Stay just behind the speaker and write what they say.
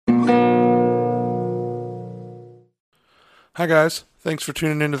Hi guys, thanks for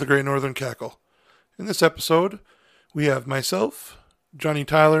tuning into the Great Northern Cackle. In this episode, we have myself, Johnny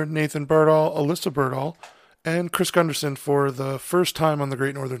Tyler, Nathan Birdall, Alyssa Birdall, and Chris Gunderson for the first time on the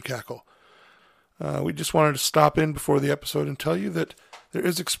Great Northern Cackle. We just wanted to stop in before the episode and tell you that there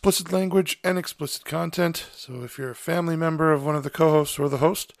is explicit language and explicit content, so if you're a family member of one of the co-hosts or the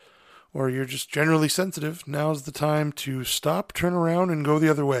host, or you're just generally sensitive, now's the time to stop, turn around, and go the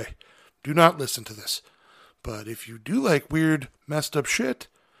other way. Do not listen to this. But if you do like weird, messed up shit,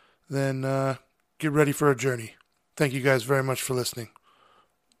 then get ready for a journey. Thank you guys very much for listening.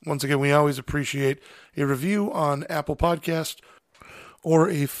 Once again, we always appreciate a review on Apple Podcast or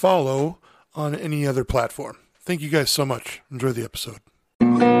a follow on any other platform. Thank you guys so much. Enjoy the episode.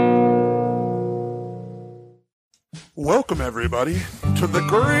 Welcome, everybody, to the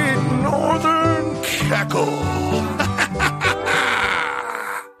Great Northern Cackle.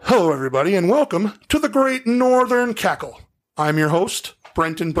 Hello, everybody, and welcome to the Great Northern Cackle. I'm your host,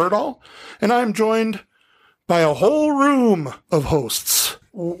 Brenton Birdall, and I'm joined by a whole room of hosts.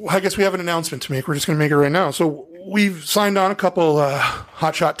 I guess we have an announcement to make. We're just going to make it right now. So we've signed on a couple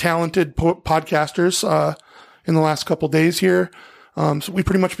hotshot talented podcasters in the last couple days here. So we've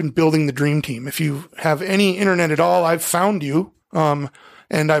pretty much been building the dream team. If you have any internet at all, I've found you.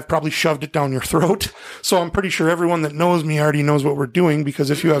 And I've probably shoved it down your throat. So I'm pretty sure everyone that knows me already knows what we're doing, because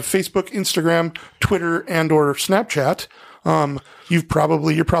if you have Facebook, Instagram, Twitter, and or Snapchat, you're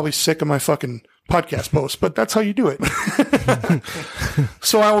probably sick of my fucking podcast posts, but that's how you do it.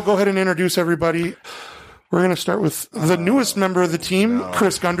 So I will go ahead and introduce everybody. We're going to start with the newest member of the team,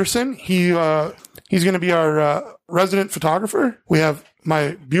 Chris Gunderson. He's going to be our resident photographer. We have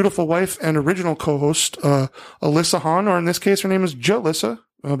my beautiful wife and original co-host, Alyssa Hahn, or in this case, her name is Jalissa,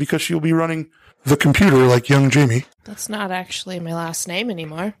 because she'll be running the computer like young Jamie. That's not actually my last name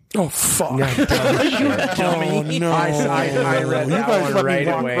anymore. Oh, fuck. No, Oh, no. I read You that guys one let right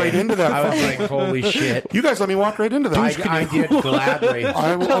me walk away. right into that. I was like, holy shit. You guys let me walk right into that. I did gladly.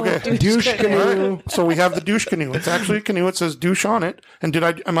 Okay. Douche canoe. So we have the douche canoe. It's actually a canoe. It says douche on it. And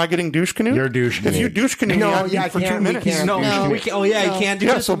am I getting douche canoe? You're douche canoe. If you douche canoe, you have to for 2 minutes. We can't. You can't do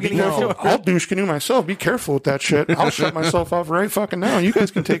Yeah, this. so be careful. I'll douche canoe myself. Be careful with that shit. I'll shut myself off right fucking now. You guys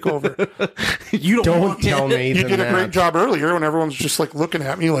can take over. You Don't tell Nathan You did a that. great job earlier when everyone's just like looking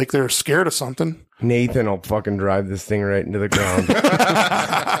at me like they're scared of something. Nathan will fucking drive this thing right into the ground.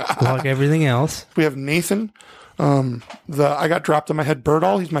 like everything else. We have Nathan. I got dropped on my head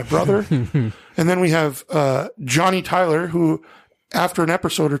Birdall. He's my brother. And then we have Johnny Tyler, who after an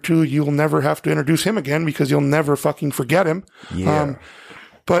episode or two, you'll never have to introduce him again because you'll never fucking forget him. Yeah.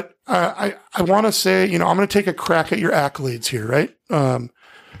 But I want to say, I'm going to take a crack at your accolades here, right?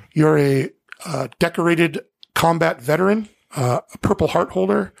 You're a decorated combat veteran, a Purple Heart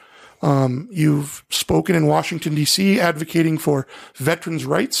holder. You've spoken in Washington, D.C., advocating for veterans'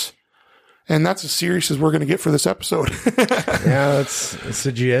 rights. And that's as serious as we're going to get for this episode. Yeah, it's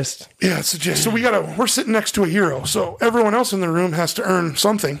a gist. Yeah, it's a gist. So we're sitting next to a hero. So everyone else in the room has to earn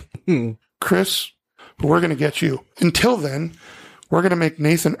something. Chris, but we're going to get you. Until then, we're going to make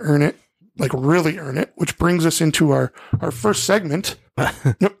Nathan earn it, like really earn it, which brings us into our first segment.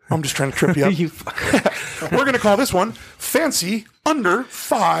 Nope, I'm just trying to trip you up. We're going to call this one Fancy Under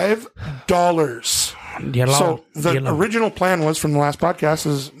 $5. So the original plan was from the last podcast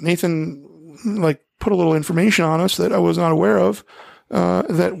is Nathan put a little information on us that I was not aware of,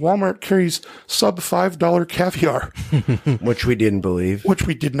 that Walmart carries sub $5 caviar. Which we didn't believe. Which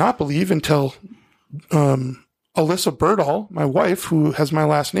we did not believe until Alyssa Birdall, my wife, who has my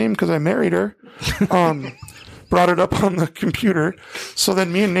last name because I married her, brought it up on the computer. So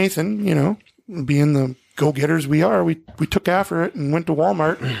then me and Nathan, being the go-getters we are, we took after it and went to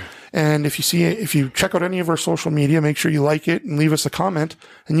Walmart. And if you check out any of our social media, make sure you like it and leave us a comment.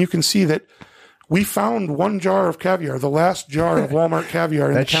 And you can see that we found one jar of caviar, the last jar of Walmart caviar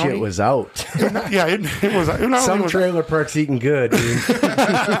in the county. That shit was out. It was. Some trailer parks eating good, dude.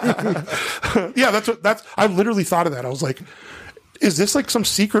 Yeah, I literally thought of that. I was like, is this like some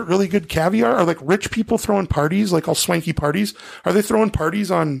secret really good caviar? Are like rich people throwing parties, like all swanky parties? Are they throwing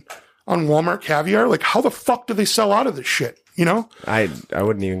parties on Walmart caviar? Like, how the fuck do they sell out of this shit? I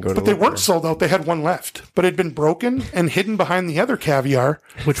wouldn't even go to. But they weren't sold out. They had one left, but it had been broken and hidden behind the other caviar,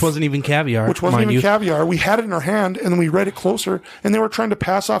 which wasn't even caviar. Caviar. We had it in our hand, and then we read it closer, and they were trying to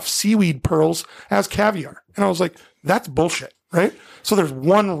pass off seaweed pearls as caviar. And I was like, that's bullshit, right? So there's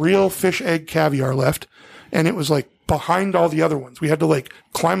one real fish egg caviar left, and it was like behind all the other ones. We had to like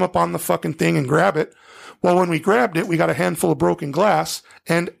climb up on the fucking thing and grab it. Well, when we grabbed it, we got a handful of broken glass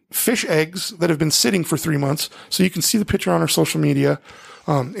and fish eggs that have been sitting for 3 months. So you can see the picture on our social media.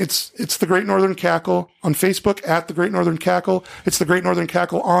 It's the Great Northern Cackle on Facebook at the Great Northern Cackle. It's the Great Northern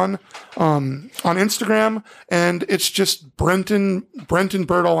Cackle on Instagram, and it's just Brenton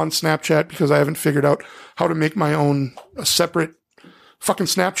Birdall on Snapchat because I haven't figured out how to make my own a separate fucking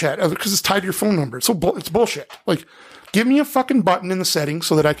Snapchat because it's tied to your phone number. It's bullshit. Like, give me a fucking button in the settings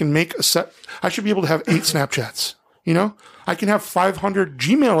so that I can make I should be able to have 8 Snapchats. You know, I can have 500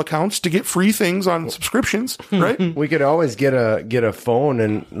 Gmail accounts to get free things on subscriptions, right? We could always get a phone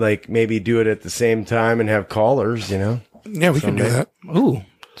and like maybe do it at the same time and have callers, you know? Yeah, we can do that. Ooh,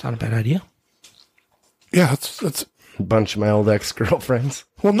 it's not a bad idea. Yeah, that's A bunch of my old ex-girlfriends.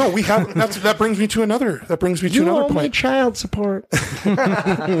 well, no, we have. That brings me to another. That brings me to another point. Child support.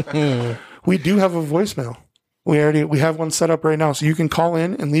 We do have a voicemail. We have one set up right now, so you can call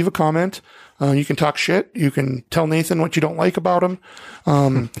in and leave a comment. You can talk shit. You can tell Nathan what you don't like about him.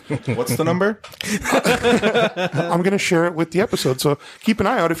 What's the number? I'm going to share it with the episode, so keep an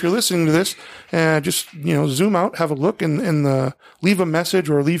eye out if you're listening to this. Just zoom out, have a look, and leave a message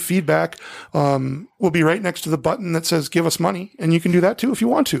or leave feedback. We'll be right next to the button that says "Give us money," and you can do that too if you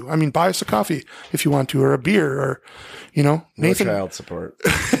want to. I mean, buy us a coffee if you want to, or a beer, or Nathan. No child support.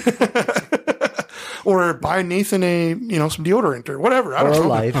 Or buy Nathan some deodorant or whatever. I don't know.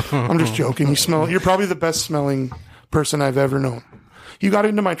 Life. I'm just joking. You're probably the best smelling person I've ever known. You got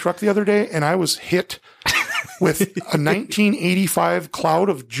into my truck the other day and I was hit with a 1985 cloud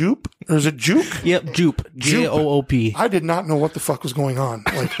of jupe. Or is it juke? Yep, Jupe. Joop. I did not know what the fuck was going on.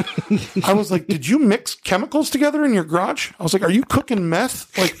 Like, I was like, did you mix chemicals together in your garage? I was like, are you cooking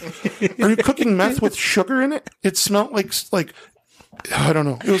meth? Like, are you cooking meth with sugar in it? It smelled like I don't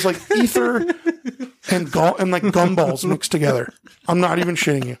know. It was like ether and like gumballs mixed together. I'm not even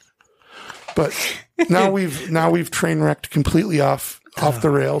shitting you. But now we've train wrecked completely off the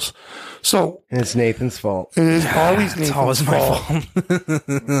rails. So And it's Nathan's fault. it is always Nathan's always my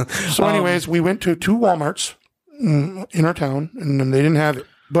fault. So anyways, we went to 2 Walmarts in our town and they didn't have it.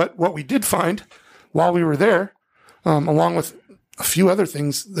 But what we did find while we were there, along with a few other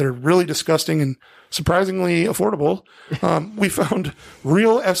things that are really disgusting and surprisingly affordable, we found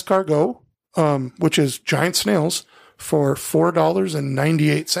real escargot, which is giant snails, for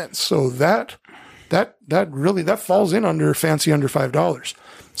 $4.98. So that falls in under $5.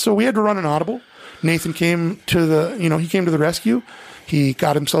 So we had to run an audible. Nathan came to the rescue. He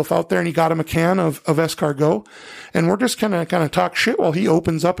got himself out there and he got him a can of escargot, and we're just kind of talk shit while he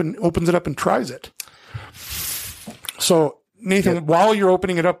opens it up and tries it. So Nathan, while you're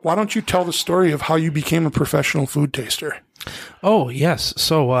opening it up, why don't you tell the story of how you became a professional food taster? Oh, yes.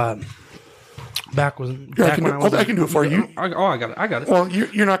 So, I can do it for you. I got it. Well,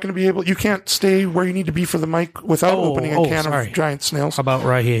 you're not going to be able. You can't stay where you need to be for the mic without opening a can of giant snails. How about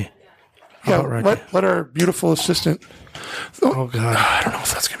right here? Yeah, let our beautiful assistant. Oh God, I don't know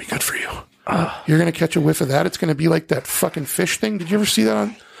if that's going to be good for you. You're going to catch a whiff of that. It's going to be like that fucking fish thing. Did you ever see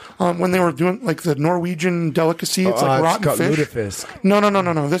that on when they were doing like the Norwegian delicacy? It's like rotten fish. Lutefisk.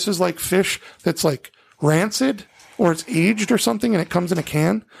 No. This is like fish that's like rancid or it's aged or something, and it comes in a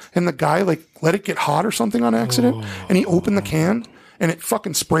can. And the guy like let it get hot or something on accident, and he opened the can, and it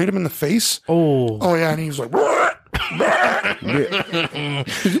fucking sprayed him in the face. Oh yeah, and he was like,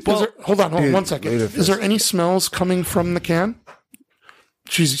 hold on, 1 second. Is there any smells coming from the can?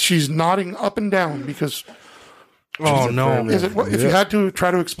 She's nodding up and down because. Oh no! Is it? If you had to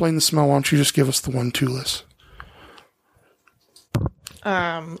try to explain the smell, why don't you just give us the 1-2 list?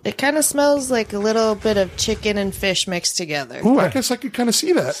 It kind of smells like a little bit of chicken and fish mixed together. Ooh, I guess I could kind of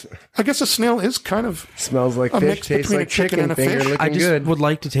see that. I guess a snail is kind of smells like a fish, mix tastes between like a chicken and a finger fish. looking I just good. would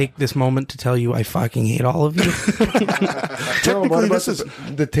like to take this moment to tell you I fucking hate all of you. Technically, this is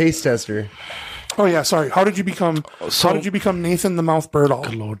the taste tester. Oh yeah, sorry. How did you become Nathan the Mouth Birdall?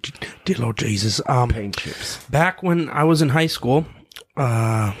 Dear Lord Jesus. Paint chips. Back when I was in high school,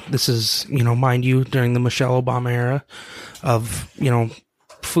 this is, mind you, during the Michelle Obama era of,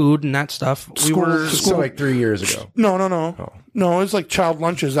 food and that stuff. So like 3 years ago. No. No, it was like child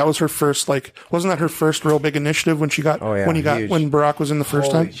lunches. That was her first, wasn't that her first real big initiative when she got, when Barack was in the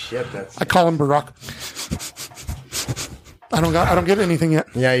first Holy time? Shit, I call him Barack. I don't get anything yet.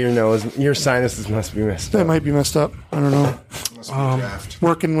 Yeah, your sinuses must be messed That up. might be messed up. I don't know.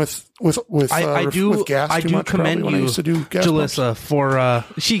 Working with I do commend when I you, used to do gas Jalissa, pumps. for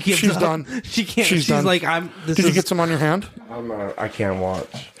She's done. She can't. She's done. like Did you get some on your hand? I can't watch.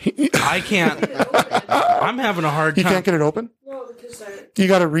 I can't. I'm having a hard You time. can't get it open. No, because You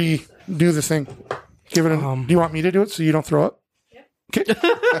got to redo the thing. Give it. Do you want me to do it so you don't throw up? Okay.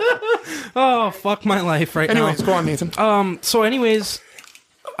 Oh, fuck my life right Anyways, now. go on, Nathan. So anyways,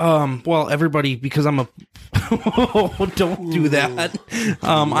 Well, everybody, because I'm a don't do that.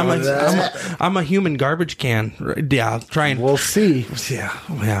 I'm a human garbage can. Yeah, trying. We'll see.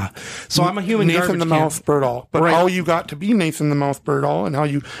 Yeah. So I'm a human Nathan garbage the can. Mouth Birdall. But Right. how you got to be Nathan the Mouth Birdall and how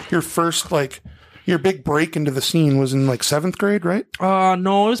your first, like, your big break into the scene was in, like, 7th grade, right?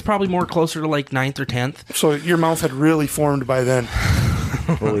 No, it was probably more closer to like 9th or 10th. So your mouth had really formed by then.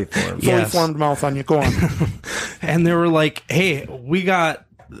 Fully formed. Fully Yes. formed mouth on you. Go on. And they were like, "Hey, we got."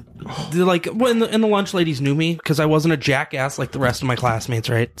 They're like, well, and the lunch ladies knew me because I wasn't a jackass like the rest of my classmates,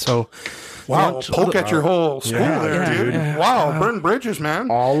 right? So, Wow, lunch- poke at your whole school there, yeah, dude. yeah. Wow, burn bridges, man.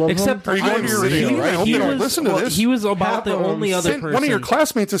 All of except Are you going to your reunion? I hope they don't listen to this. He was about Half the of them only other Sin- person. One of your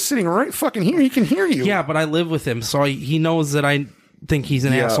classmates is sitting right fucking here. He can hear you. Yeah, but I live with him, so he knows that I think he's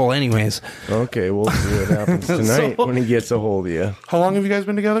an Yeah. asshole, anyways. them. Okay, we'll see what happens tonight So- when he gets a hold of you. How long have you guys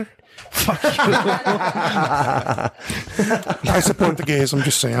been together? I support the gays. I'm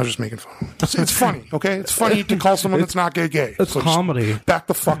just saying. I was just making fun. It's funny, okay? It's funny to call someone that's not gay. It's So just comedy. back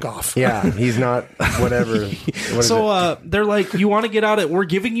the fuck off. Yeah, he's not whatever. What is So it? they're like, you want to get out of? We're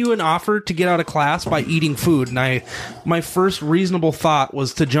giving you an offer to get out of class by eating food, and my first reasonable thought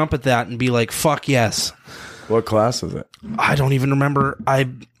was to jump at that and be like, "Fuck yes." What class is it? I don't even remember.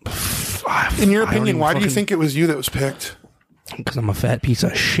 In your opinion, why do you think it was you that was picked? Because I'm a fat piece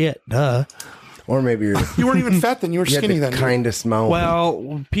of shit. Duh. Or maybe you're You weren't even fat then. You were you had skinny the then. kindest mouth.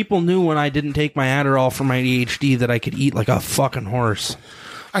 Well, people knew when I didn't take my Adderall for my ADHD that I could eat like a fucking horse.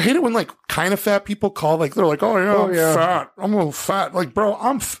 I hate it when like kind of fat people call like they're like, "Oh yeah, I'm fat. I'm a little fat." Like, bro,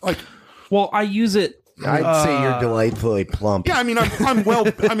 like. Well, I use it. I'd say you're delightfully plump. Yeah, I mean, I'm well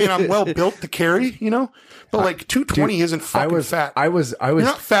built to carry, you know, but like 220 Dude, isn't fucking fat. I was You're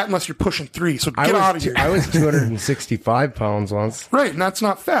not fat unless you're pushing 3. So get out of here. I was 265 pounds once. Right, and that's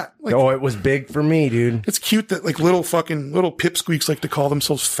not fat. Like, Oh, it was big for me, dude. it's cute that like little pipsqueaks like to call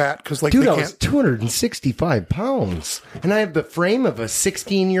themselves fat because like Dude, they I was can't. 265 pounds, and I have the frame of a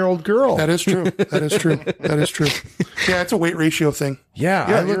 16-year-old girl. That is true. That is true. That is true. Yeah, it's a weight ratio thing. yeah,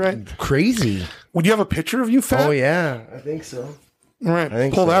 Yeah, I you're look right. crazy. Would you have a picture of you fat? Oh yeah, I think so. All right,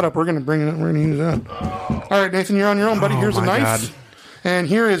 think pull so. that up. We're gonna bring it up. We're gonna use that. All right, Nathan, you're on your own, buddy. Here's a my knife, God. and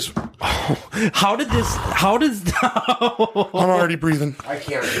here is. How does I'm already breathing. I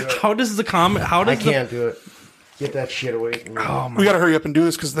can't do it. how does the comment? How I does can't do it. Get that shit away from me. We got to hurry up and do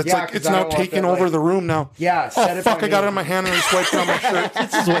this because that's Yeah, like 'cause it's I now don't want taking that, over like- the room now. Yeah, set Oh it fuck! by I got it me. in my hand and I swiped down my shirt.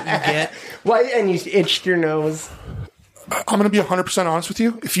 this is what you get? Why? And you itched your nose. I'm gonna be 100% honest with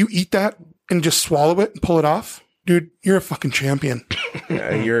you. If you eat that and just swallow it and pull it off, dude, you're a fucking champion.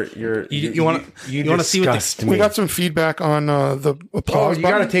 You want to see what disgust the, me. We got some feedback on the Oh, applause you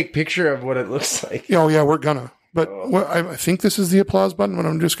got to button. take picture of what it looks like. Oh yeah, we're gonna. But I think this is the applause button. But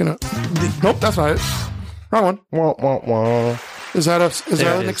I'm just gonna. Nope, that's not it. Wrong one. Wah, wah, wah. Is that an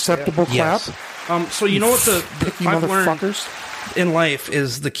is. acceptable clap? yes. So you know what Picky I've learned motherfuckers. in life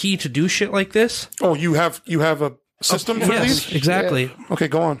is the key to do shit like this. Oh, you have a system for Yes, these? exactly. Okay,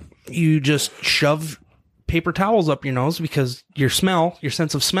 go on. You just shove paper towels up your nose because your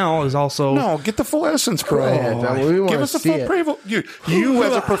sense of smell is also. No, get the full essence, bro. Yeah, we want Give to us the see full it. preview. You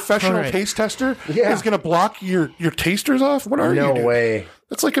as a professional All right. taste tester Yeah. is going to block your tasters off? What are you No doing? way.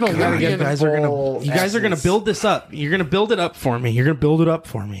 That's like an You Olympian. guys are full gonna. You guys are gonna essence. build this up. You're gonna build it up for me. You're gonna build it up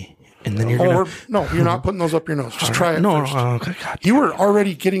for me, and then you're gonna. No, you're not putting those up your nose. Just try it no, first. okay, God. You were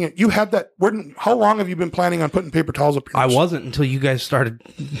already getting it. You had that. How long have you been planning on putting paper towels up your I nose? wasn't until you guys started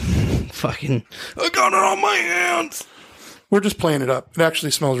fucking. I got it on my hands. We're just playing it up. It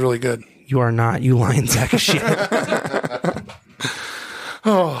actually smells really good. You are not. You lying sack of shit.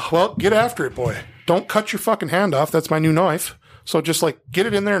 Oh, well, get after it, boy. Don't cut your fucking hand off. That's my new knife. So just like get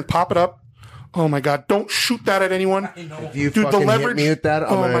it in there and pop it up. Oh my God. Don't shoot that at anyone. If you Dude, the fucking leverage. hit me with that, I'm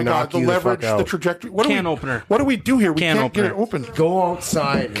oh gonna my knock God. The you leverage, the fuck out. the trajectory. What Can do we, opener. What do we do here? We Can can't get it opener. open. Go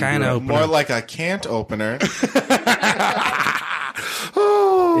outside. and Kind do it. of. More like a can't opener.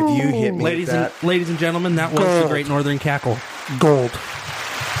 Oh, If you hit me Ladies with and that, ladies and gentlemen, that was Gold. the Great Northern Cackle. gold.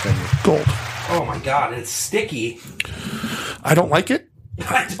 Gold. Oh my God, it's sticky. I don't like it.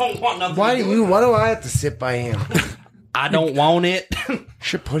 I don't want nothing. why do I have to sit by him? I don't want it.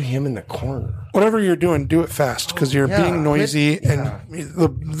 Should put him in the corner. Whatever you're doing, do it fast because you're Yeah, being noisy. quit- And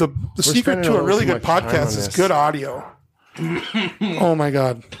the secret spending to a a really little good too much time podcast on is this. good audio. Oh my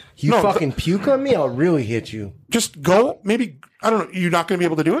God. You No, fucking puke on me, I'll really hit you. Just go. Maybe, I don't know. You're not going to be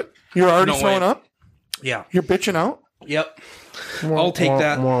able to do it. You're already No throwing way. up. Yeah. You're bitching out. Yep. I'll take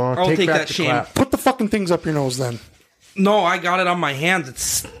that. I'll take back that the shame. clap. Put the fucking things up your nose then. No, I got it on my hands.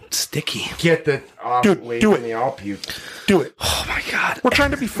 It's sticky. Get the off Dude, away do from it. me, I'll puke. Do it. Oh my God. We're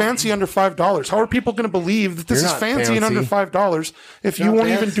trying to be fancy under $5. How are people going to believe that this You're is not fancy and under $5 if you Not won't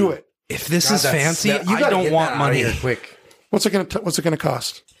even fancy. do it? If this is fancy, You I gotta don't get want that out of money. here quick. What's it going to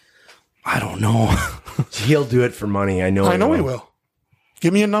cost? I don't know. He'll do it for money. I know He will.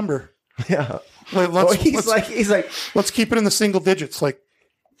 Give me a number. Yeah. Let's He's like, let's keep it in the single digits, like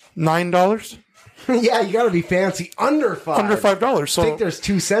 $9. yeah, you got to be fancy under $5. Under $5. I So think there's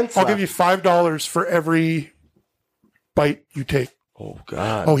 2 cents. I'll give you $5 for every bite you take. Oh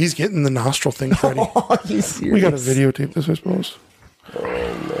God. Oh, he's getting the nostril thing ready. Are you serious? We got to videotape this, I suppose. Oh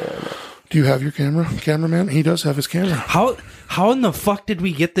man. Do you have your cameraman? He does have his camera. How in the fuck did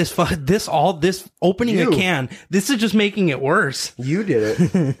we get this opening a can? This is just making it worse. You did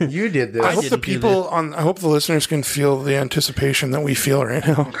it. You did this. I hope didn't I hope the listeners can feel the anticipation that we feel right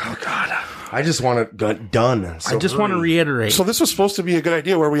now. Oh God. I just want it done. So I just want to reiterate. So this was supposed to be a good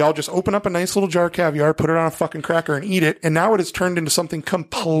idea where we all just open up a nice little jar of caviar, put it on a fucking cracker and eat it. And now it has turned into something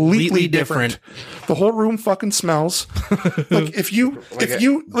completely different. The whole room fucking smells. Like if you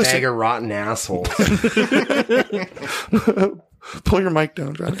listen, bag of rotten assholes. pull your mic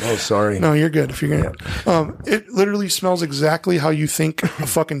down, John. Oh, sorry. No, you're good if you're gonna. It literally smells exactly how you think a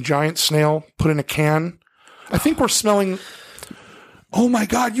fucking giant snail put in a can. I think we're smelling. Oh my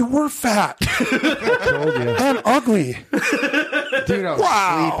God, you were fat. I told you. And ugly. Dude, I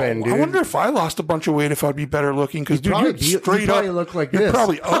was sleeping, dude. I wonder if I lost a bunch of weight if I'd be better looking. Because, dude, you'd straight up. Look like you're this.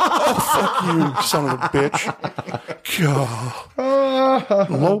 probably. Oh, fuck you, son of a bitch. God.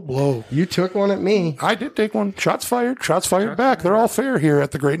 Low blow. You took one at me. I did take one. Shots fired. Shots fired back. They're all fair here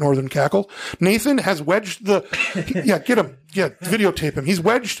at the Great Northern Cackle. Nathan has wedged the. Yeah, get him. Yeah, videotape him.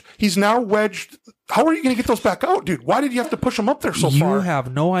 He's now wedged. How are you going to get those back out, dude? Why did you have to push them up there so far? You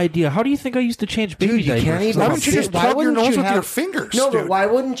have no idea. How do you think I used to change baby Dude, you diapers? can't even. Why don't you just plug your nose with your fingers? No, dude? but why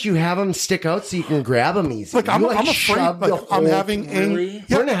wouldn't you have them stick out so you can grab them easy? Look, I'm afraid. shove the Like, I'm whole having. We're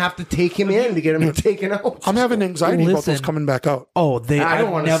gonna have to take him in to get him taken out. I'm having anxiety about those Listen. coming back out. Oh, I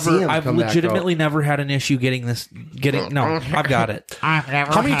don't wanna see 'em I've come back legitimately never had an issue no, I've got it.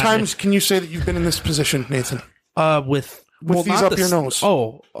 How many times can you say that you've been in this position, Nathan? With these not up your nose?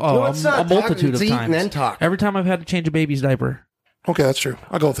 Oh, it's not a multitude talking, of it's eat times. and then talk. Every time I've had to change a baby's diaper. Okay, that's true.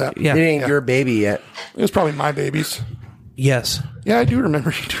 I'll go with that. Yeah. It ain't your baby yet. It was probably my baby's. Yes. Yeah, I do remember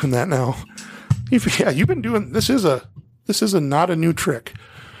you doing that now. You've been doing this is a not a new trick.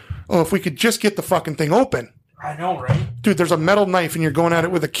 Oh, if we could just get the fucking thing open. I know, right? Dude, there's a metal knife and you're going at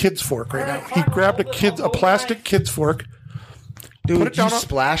it with a kid's fork right now. He grabbed a plastic kid's fork. Dude, Put it down you on-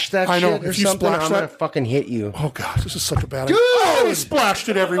 splash that I know. shit or If you something, splash I'm that- gonna fucking hit you. Oh god, this is such a bad idea. Oh, he splashed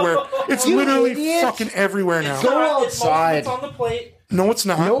it everywhere. It's You literally idiot. fucking everywhere now. Go outside. It's on the plate. No, it's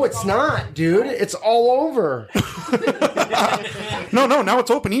not. No, it's not, dude. It's all over. No, now it's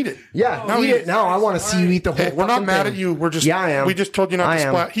open. Eat it. Yeah, Now eat eat it now. I want to see you eat the whole. Hey, we're not fucking mad thing. at you. We're just Yeah, I am. We just told you not I to am.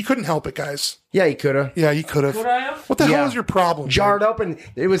 splash. He couldn't help it, guys. Yeah, you could have. Yeah, he could have. What the hell is your problem? dude? Jarred up and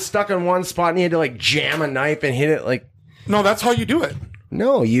it was stuck in one spot, and you had to like jam a knife and hit it like. No, that's how you do it.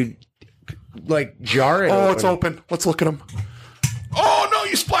 No, you like jar it. Oh, it's open. Let's look at him. Oh no,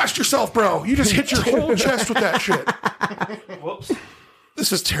 you splashed yourself, bro. You just hit your whole chest with that shit. Whoops.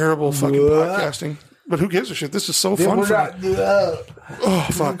 This is terrible fucking podcasting. But who gives a shit? This is so fun We're for not, me. Oh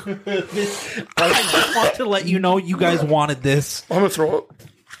fuck. I want to let you know you guys wanted this. I'm gonna throw it.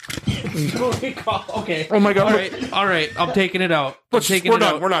 Okay. Oh my god. All right. I'm taking it out. We're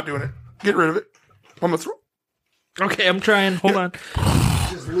done. We're not doing it. Get rid of it. I'm gonna throw. Okay, I'm trying. Hold on.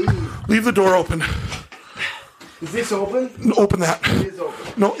 just leave. Leave the door open. Is this open? Open that. It is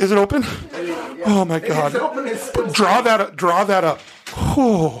open. No, is it open? Oh my It's god. open. It's still Draw that up. Draw that up.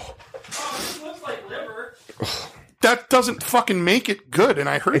 Oh. Looks like liver. That doesn't fucking make it good, and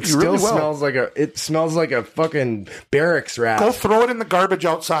I heard It you really still well. smells like a fucking barracks rat. Go throw it in the garbage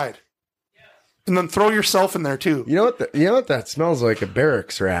outside. And then throw yourself in there too. You know what that smells like? A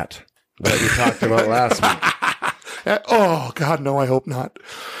barracks rat that we talked about last week. Oh God, no! I hope not.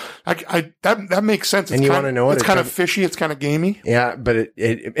 That makes sense. It's And you kind, wanna know what It's it kind of comes- fishy. It's kind of gamey. Yeah, but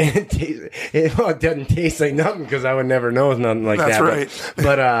it doesn't taste like nothing because I would never know nothing like That's that. right.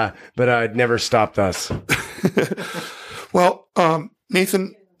 But it never stopped us. Well,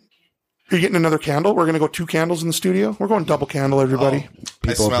 Nathan, you're getting another candle. We're going to go 2 candles in the studio. We're going double candle, everybody.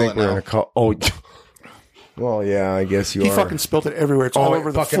 People smell think it we're now. gonna call. Oh, well, yeah, I guess you He are. fucking spilled it everywhere. It's all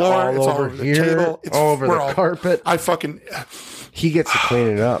over the fucking floor. all It's all over over the here, table. It's all over we're the carpet. I fucking He gets to clean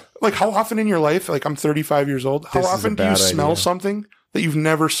it up. like. How often in your life? Like I'm 35 years old. How This is a often do you bad smell idea. something that you've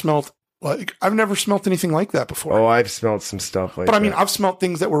never smelled? Like I've never smelled anything like that before. Oh, I've smelled some stuff like but that. I mean, I've smelled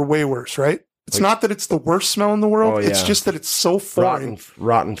things that were way worse. Right? It's not that it's the worst smell in the world. Oh, It's yeah. just that it's so foreign.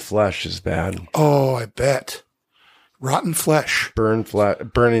 rotten flesh is bad. Oh, I bet. Rotten flesh. burning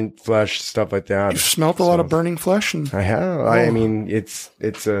flesh, stuff like that. You've smelt a lot of burning flesh, and I have. I mean, it's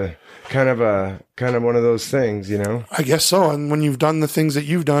a kind of one of those things, you know. I guess so. And when you've done the things that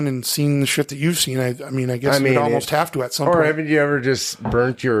you've done and seen the shit that you've seen, I guess you'd almost have to at some point. Or haven't you ever just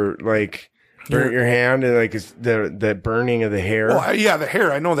burnt your hand and like the burning of the hair? Well, yeah, the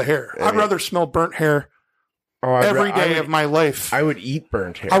hair. I know the hair. I'd rather smell burnt hair every day of my life. I would eat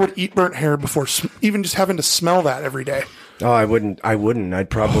burnt hair. I would eat burnt hair before even just having to smell that every day. Oh, I wouldn't. I'd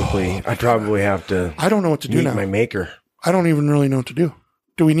probably have to. I don't know what to do meet now. My maker. I don't even really know what to do.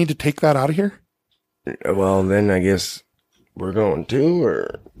 Do we need to take that out of here? Well, then I guess we're going to.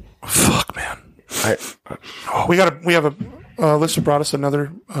 Or fuck, man. We have a. Alyssa brought us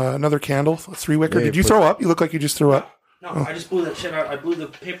another candle, a 3-wicker. Yeah, Did you throw up? You look like you just threw up. No, I just blew that shit out. I blew the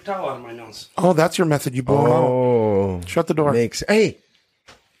paper towel out of my nose. Oh, that's your method. You blow them out. Shut the door. Hey.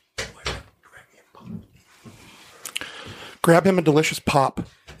 Grab him a delicious pop.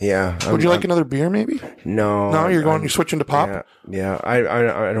 Yeah. Would you like another beer, maybe? No. No, you're switching to pop? Yeah. I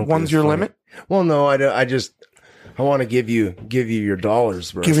don't. One's your limit? Well, no, I want to give you your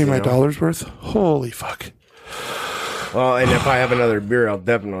dollars worth. Give me my dollar's worth? Holy fuck. Well, and if I have another beer, I'll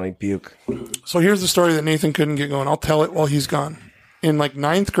definitely puke. So here's the story that Nathan couldn't get going. I'll tell it while he's gone. In like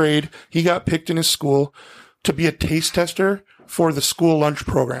 9th grade, he got picked in his school to be a taste tester for the school lunch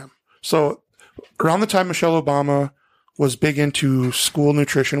program. So around the time Michelle Obama was big into school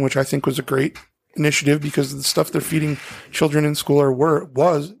nutrition, which I think was a great initiative because the stuff they're feeding children in school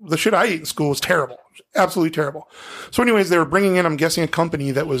was the shit I ate in school was terrible. Absolutely terrible. So anyways, they were bringing in, I'm guessing, a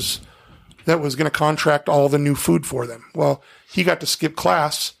company that was going to contract all the new food for them. Well, he got to skip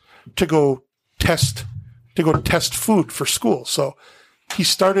class to go test food for school. So he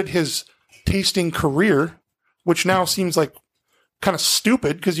started his tasting career, which now seems like kind of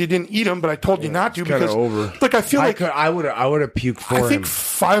stupid because you didn't eat them, but I told you not to because over. Like I feel like I would have puked for him.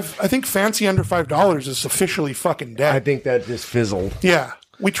 I think fancy under $5 is officially fucking dead. I think that just fizzled. Yeah.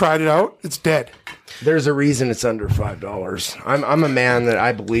 We tried it out. It's dead. There's a reason it's under $5. I'm a man that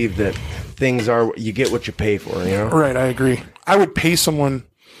I believe that things are, you get what you pay for, you know? Right, I agree. I would pay someone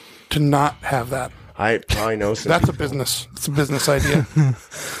to not have that. I probably know some That's people. a business. It's a business idea.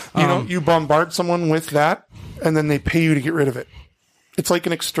 You bombard someone with that, and then they pay you to get rid of it. It's like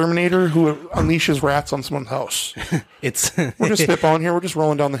an exterminator who unleashes rats on someone's house. We're just spitballing here. We're just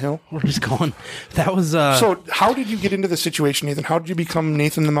rolling down the hill. We're just going. That was. So how did you get into the situation, Nathan? How did you become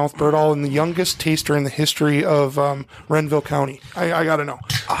Nathan the Mouth Birdall and the youngest taster in the history of Renville County? I got to know.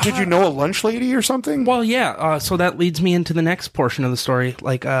 Did you know a lunch lady or something? Well, yeah. So that leads me into the next portion of the story.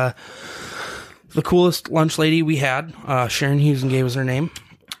 Like the coolest lunch lady we had, Sharon Hughesengay was her name.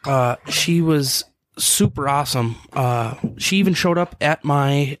 She was super awesome. She even showed up at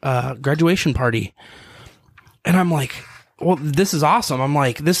my graduation party, and I'm like, well, this is awesome. I'm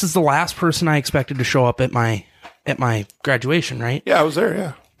like, this is the last person I expected to show up at my graduation, right? Yeah, I was there.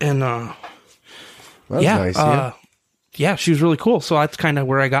 Yeah, and that was nice, yeah, she was really cool. So that's kind of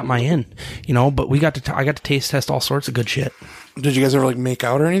where I got my in, you know. But I got to taste test all sorts of good shit. Did you guys ever like make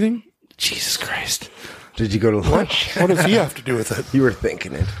out or anything? Jesus Christ. Did you go to lunch? What does he have to do with it? You were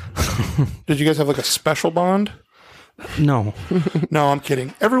thinking it. Did you guys have like a special bond? No. No, I'm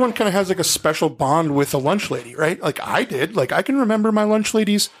kidding. Everyone kind of has like a special bond with a lunch lady, right? Like I did. Like I can remember my lunch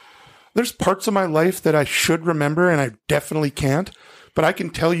ladies. There's parts of my life that I should remember and I definitely can't. But I can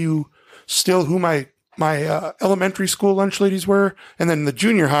tell you still who my elementary school lunch ladies were. And then the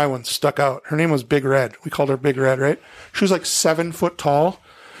junior high one stuck out. Her name was Big Red. We called her Big Red, right? She was like 7 foot tall.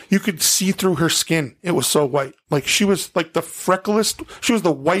 You could see through her skin. It was so white. Like she was like the frecklest. She was the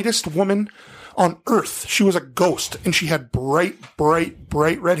whitest woman on earth. She was a ghost and she had bright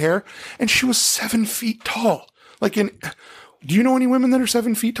red hair and she was 7 feet tall. Do you know any women that are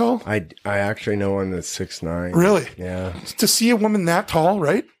 7 feet tall? I actually know one that's 6'9". Really? Yeah. To see a woman that tall,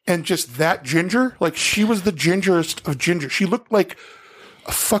 right? And just that ginger, like she was the gingerest of ginger. She looked like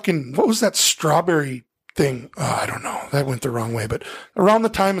a fucking, what was that strawberry thing? I don't know. That went the wrong way, but around the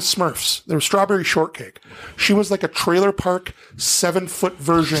time of Smurfs, there was strawberry shortcake. She was like a trailer park 7-foot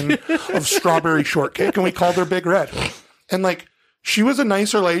version of strawberry shortcake, and we called her Big Red. And like, she was a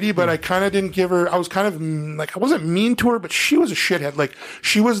nicer lady, but I kind of didn't give her, I was kind of like, I wasn't mean to her, but she was a shithead. Like,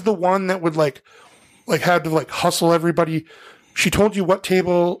 she was the one that would like had to like hustle everybody. She told you what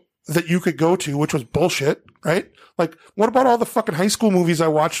table that you could go to, which was bullshit, right? Like, what about all the fucking high school movies I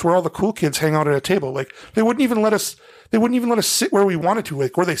watched where all the cool kids hang out at a table? Like, they wouldn't even let us sit where we wanted to.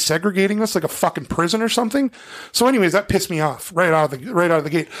 Like, were they segregating us like a fucking prison or something? So anyways, that pissed me off right out of the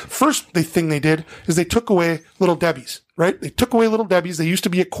gate. First thing they did is they took away Little Debbie's, right? They took away Little Debbie's. They used to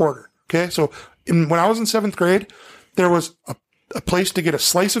be a quarter. Okay. So when I was in 7th grade, there was a place to get a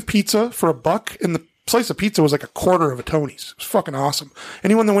slice of pizza for $1, and the slice of pizza was like a quarter of a Tony's. It was fucking awesome.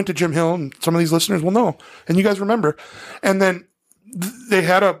 Anyone that went to Jim Hill, and some of these listeners will know, and you guys remember. And then they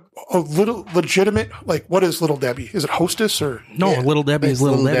had a little legitimate, like, what is Little Debbie? Is it Hostess or? No, Little Debbie is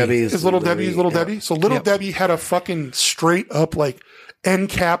Little Debbie. Is Little Debbie Little Debbie? So Little Debbie had a fucking straight up, like, end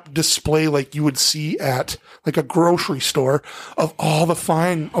cap display like you would see at like a grocery store of all the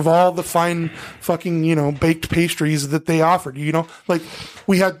fine fucking, you know, baked pastries that they offered. You know, like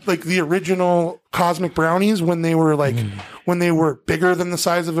we had like the original cosmic brownies when they were like when they were bigger than the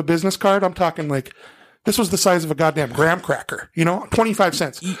size of a business card. I'm talking like this was the size of a goddamn graham cracker, you know, 25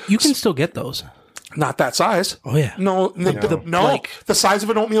 cents. You can still get those. Not that size. Oh yeah. No, the size of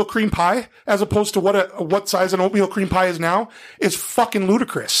an oatmeal cream pie, as opposed to what size an oatmeal cream pie is now, is fucking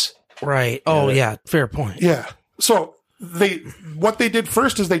ludicrous. Right. Oh yeah. Fair point. Yeah. So what they did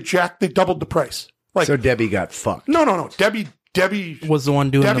first is they doubled the price. Like, so Debbie got fucked. No. Debbie was the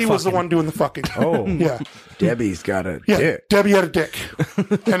one doing. Debbie was the one doing the fucking. Oh yeah. Debbie's got a dick. Debbie had a dick,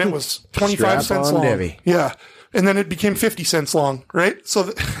 and it was 25 cents long. Debbie. Yeah, and then it became 50 cents long. Right.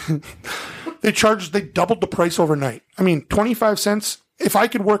 So. They doubled the price overnight. I mean, 25 cents. If I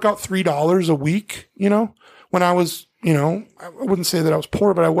could work out $3 a week, you know, when I was, you know, I wouldn't say that I was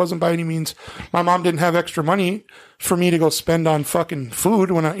poor, but I wasn't by any means. My mom didn't have extra money for me to go spend on fucking food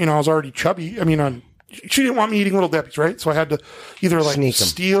when I was already chubby. I mean, she didn't want me eating Little Debbie's, right? So I had to either like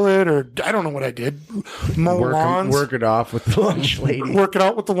steal it or I don't know what I did. Mow lawns. Work it off with the lunch lady. Work it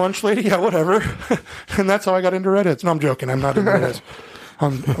out with the lunch lady. Yeah, whatever. And that's how I got into Redheads. No, I'm joking. I'm not into Redheads. I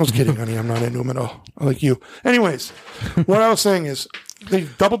was kidding, honey. I'm not into them at all. I like you. Anyways, what I was saying is they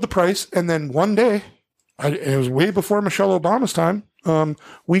doubled the price, and then one day, it was way before Michelle Obama's time,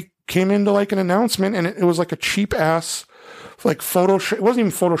 we came into like an announcement, and it was like a cheap ass, like Photoshop. It wasn't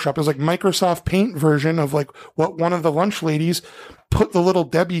even Photoshop. It was like Microsoft Paint version of like what one of the lunch ladies put the Little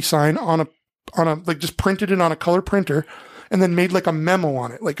Debbie sign on a like just printed it on a color printer, and then made like a memo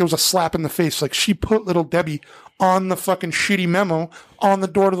on it. Like it was a slap in the face. Like she put Little Debbie on the fucking shitty memo on the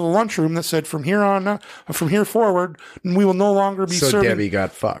door to the lunchroom that said, from here forward, we will no longer be serving. So Debbie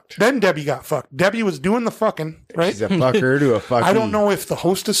got fucked. Then Debbie got fucked. Debbie was doing the fucking, right? She's a fucker to a fucking. I don't know if the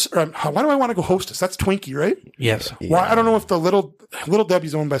hostess, why do I want to go hostess? That's Twinkie, right? Yes. Yeah. Why? I don't know if the little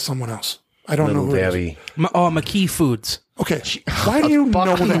Debbie's owned by someone else. I don't know who Debbie. McKee Foods. Okay. Why do you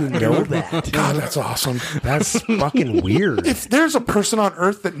know know that? God, that's awesome. That's fucking weird. If there's a person on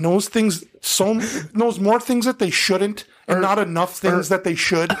earth that knows more things that they shouldn't and not enough things that they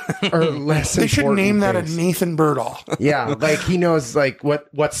should, or less they should name that a things. Nathan Birdall. Yeah, like he knows like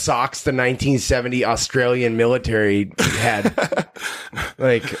what socks the 1970 Australian military had.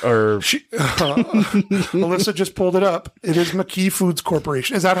 Like, or Alyssa just pulled it up. It is McKee Foods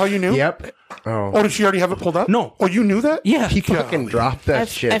Corporation. Is that how you knew? Yep. Oh, did she already have it pulled up? No. Oh, you knew that? Yeah. He fucking dropped that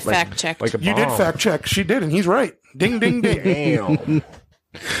shit. I fact checked. Like a bomb. You did fact check. She did, and he's right. Ding, ding, ding. Damn.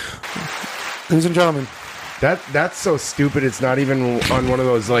 Ladies and gentlemen. That's so stupid. It's not even on one of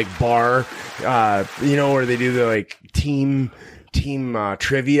those like bar, where they do the like team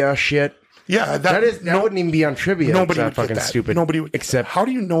trivia shit. Yeah, that wouldn't even be on trivia. Nobody That's would fucking get that. stupid. Nobody would. Except how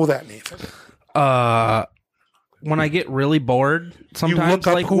do you know that, Nathan? When I get really bored, sometimes You look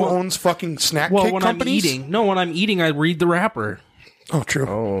up like who owns fucking snack well, cake when companies? I'm eating. No, when I'm eating, I read the wrapper. Oh, true.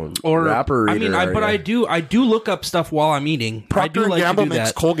 Oh, Or rapper I mean, reader, I do look up stuff while I'm eating. I Procter do like & Gamble to do makes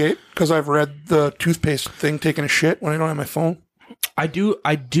that. Colgate because I've read the toothpaste thing taking a shit when I don't have my phone. I do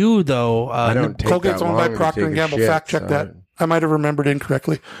though. I don't take Colgate's that owned by long to Procter take & a Gamble. shit, Fact check so- that. I might have remembered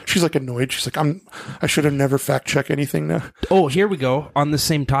incorrectly. She's like annoyed. She's like, I should have never fact checked anything now. Oh, here we go on the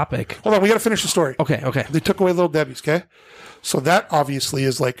same topic. Hold on, we got to finish the story. Okay. They took away Little Debbie's, okay? So that obviously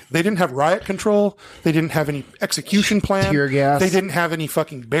is like, they didn't have riot control. They didn't have any execution plan. Tear gas. They didn't have any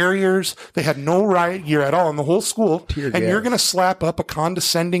fucking barriers. They had no riot gear at all in the whole school. Tear and you're gas. going to slap up a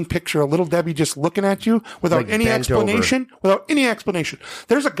condescending picture of Little Debbie just looking at you without Like any bent explanation. Without any explanation.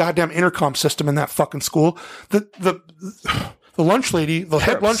 There's a goddamn intercom system in that fucking school. The lunch lady, the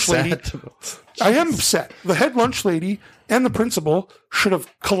head lunch lady. I am upset. The head lunch lady and the principal should have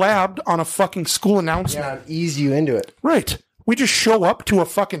collabed on a fucking school announcement. Yeah, ease you into it. Right. We just show up to a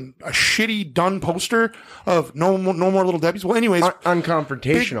shitty done poster of no more Little Debbie's. Well, anyways,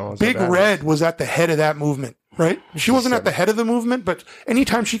 Unconfrontational. Big Red was at the head of that movement, right? She wasn't at the head of the movement, but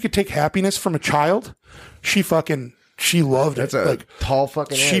anytime she could take happiness from a child, she she loved it. That's a tall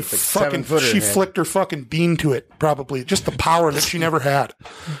fucking she head. It's like 7-footer she head. flicked her fucking bean to it, probably. Just the power that she never had.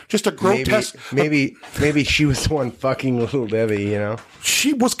 Just a grotesque. Maybe she was the one fucking Little Debbie, you know?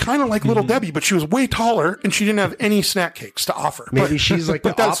 She was kind of like Little Debbie, but she was way taller and she didn't have any snack cakes to offer. Maybe she's like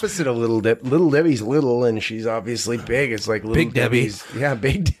the opposite of Little Debbie. Little Debbie's little and she's obviously big. It's like Little Big Debbie. Debbie's. Yeah,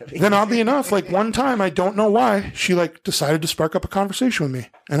 Big Debbie. Then oddly enough, like one time, I don't know why, she like decided to spark up a conversation with me.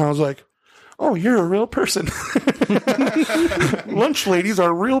 And I was like, oh, you're a real person. Lunch ladies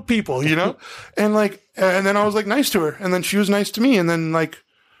are real people, you know? And like, and then I was like nice to her. And then she was nice to me. And then like,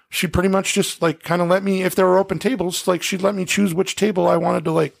 she pretty much just like kind of let me, if there were open tables, like she'd let me choose which table I wanted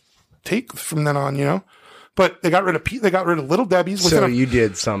to like take from then on, you know? But they got rid of Little Debbie's. So you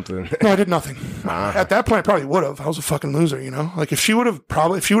did something. No, I did nothing. At that point, I probably would have. I was a fucking loser, you know? Like if she would have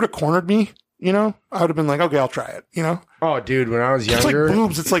cornered me, you know, I would have been like, okay, I'll try it, you know? Oh, dude, when I was It's younger. like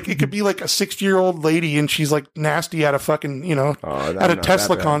boobs. It's like, it could be like a 60-year-old lady and she's like nasty at a fucking, you know, at a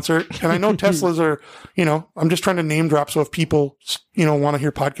Tesla concert. And I know Teslas are, you know, I'm just trying to name drop. So if people, you know, want to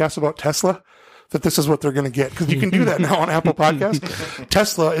hear podcasts about Tesla, that this is what they're going to get. Cause you can do that now on Apple Podcasts.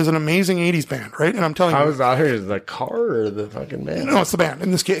 Tesla is an amazing 80s band, right? And I'm telling you. I was out here, the car or the fucking band? No, it's the band in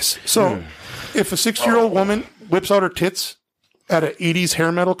this case. So if a 60-year-old woman whips out her tits at an 80s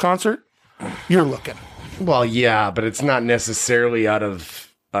hair metal concert, you're looking. Well, yeah, but it's not necessarily out of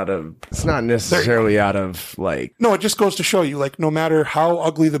like. No, it just goes to show you, like, no matter how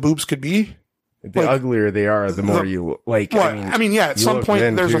ugly the boobs could be, The uglier they are, the more you like. Well, I mean, yeah. At some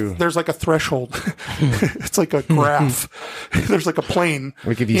point, there's like a threshold. It's like a graph. There's like a plane.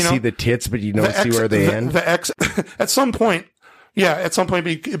 Like if you see the tits, but you don't see where they end. The X. At some point,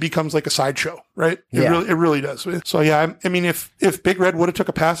 it becomes like a sideshow, right? It really does. So yeah, I mean, if Big Red would have took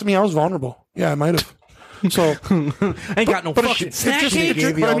a pass at me, I was vulnerable. Yeah, I might have. So I ain't got no fucking snack cake.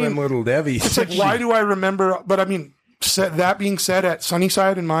 Gave you all them Little Debbie's. It's like, why do I remember? But I mean. That being said, at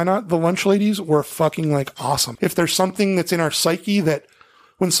Sunnyside and Minot, the lunch ladies were fucking like awesome. If there's something that's in our psyche that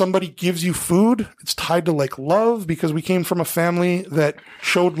when somebody gives you food, it's tied to like love, because we came from a family that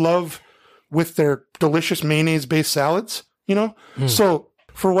showed love with their delicious mayonnaise based salads, you know? So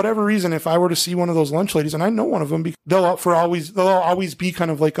for whatever reason, if I were to see one of those lunch ladies, and I know one of them, they'll always be kind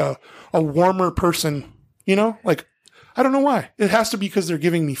of like a warmer person, you know? Like, I don't know why. It has to be because they're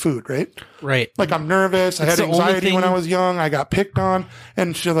giving me food, right? Right. Like I'm nervous. I had anxiety when I was young. I got picked on,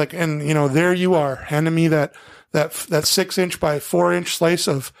 and she's like, and you know, there you are, handing me that 6-inch by 4-inch slice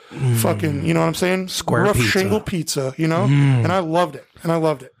of fucking, you know what I'm saying? Square rough pizza. shingle pizza, you know? And I loved it.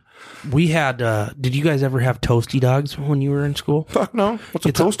 We had, did you guys ever have toasty dogs when you were in school? Fuck no. What's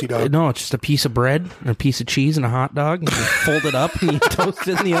a toasty dog? No, it's just a piece of bread and a piece of cheese and a hot dog. And you fold it up and you toast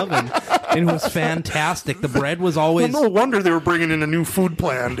it in the oven. And it was fantastic. The bread was always... Well, no wonder they were bringing in a new food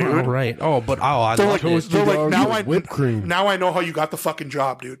plan, dude. Oh, right. I love it. They're like, now whipped cream. Now I know how you got the fucking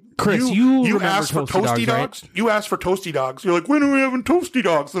job, dude. Chris, you asked for toasty dogs. Right? You asked for toasty dogs. You're like, when are we having toasty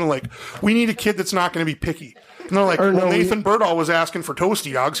dogs? And they're like, we need a kid that's not going to be picky. And they're like, Nathan Birdall was asking for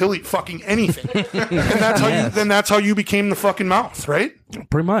toasty dogs. He'll eat fucking anything. And that's how you became the fucking mouth, right?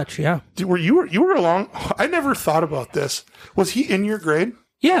 Pretty much, yeah. You were along. I never thought about this. Was he in your grade?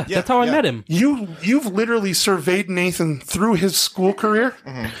 Yeah, that's how I met him. You've literally surveyed Nathan through his school career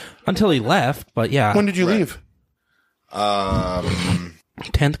until he left. But yeah, when did you leave?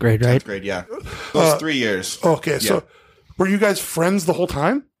 10th grade, right? 10th grade, yeah. It was 3 years. Okay, so were you guys friends the whole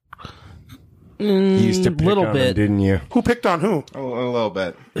time? You used to pick little on bit, him, didn't you? Who picked on who? A little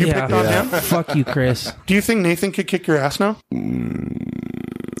bit. You picked on him? Fuck you, Chris. Do you think Nathan could kick your ass now?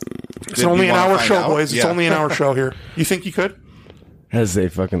 It's only an hour show, boys. It's only an hour show here. You think you could? As they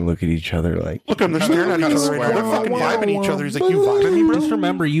fucking look at each other like... Look at them, they're staring at each other right now. They're fucking vibing each other. He's like, you vibing me, bro? Just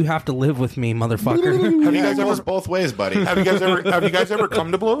remember, you have to live with me, motherfucker. Have you guys goes ever both ways, buddy. Have you guys ever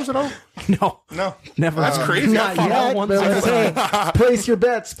come to blows at all? No, never. That's crazy. Not yet. Once Hey, place your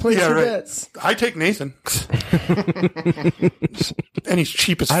bets. Place your bets. I take Nathan. And he's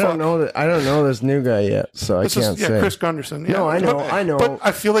cheap as fuck. I don't know this new guy yet, so I can't say. Chris Gunderson. Yeah. No, I know. But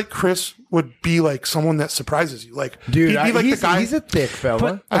I feel like Chris would be like someone that surprises you. Like, dude, he'd be like the guy. He's a thick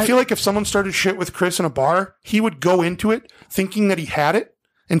fella. I feel like if someone started shit with Chris in a bar, he would go into it thinking that he had it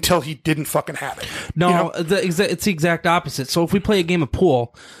until he didn't fucking have it. No, you know? it's the exact opposite. So if we play a game of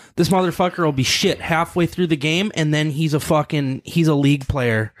pool, this motherfucker will be shit halfway through the game, and then he's a league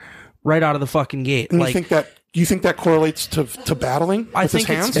player right out of the fucking gate. And like, you think that correlates to battling with I think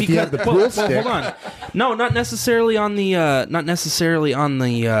his hands? it's because, if you have the pool stick. Hold on. No, not necessarily on the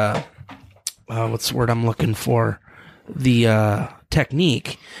what's the word I'm looking for? The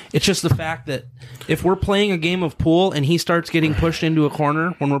technique. It's just the fact that if we're playing a game of pool and he starts getting pushed into a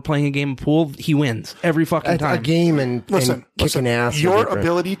corner when we're playing a game of pool, he wins every fucking time. A game and kicking ass. Your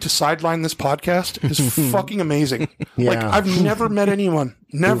ability to sideline this podcast is fucking amazing. Yeah. Like, I've never met anyone.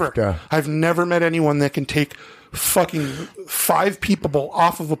 Never. Oofta. I've never met anyone that can take fucking 5 people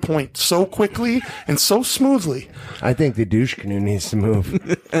off of a point so quickly and so smoothly. I think the douche canoe needs to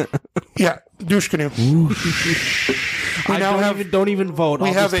move. Yeah, douche canoe. Don't even vote. We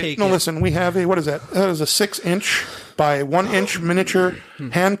I'll have just a take no. it. Listen, we have a what is that? That is a 6-inch by 1-inch miniature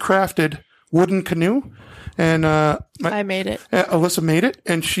handcrafted wooden canoe, and I made it. Alyssa made it,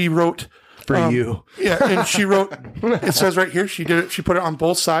 and she wrote For you. Yeah, and she wrote. It says right here. She did it. She put it on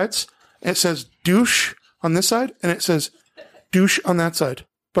both sides. It says douche on this side, and it says douche on that side.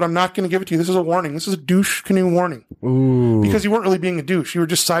 But I'm not going to give it to you. This is a warning. This is a douche canoe warning. Ooh. Because you weren't really being a douche. You were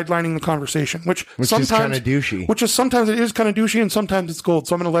just sidelining the conversation, which sometimes is kind of douchey. Which is sometimes it is kind of douchey, and sometimes it's gold.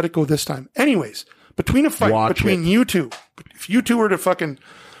 So I'm going to let it go this time. Anyways, between a fight between you two, if you two were to fucking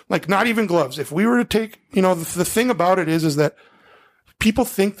like not even gloves, if we were to take, the thing about it is that people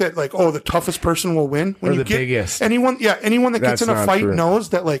think that like, oh, the toughest person will win. When or you the get biggest. anyone that gets That's in a not fight true. knows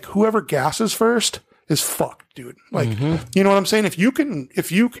that like whoever gasses first is fucked, dude. Like, you know what I'm saying? If you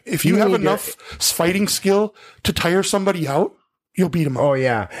have enough fighting skill to tire somebody out, you'll beat them up. Oh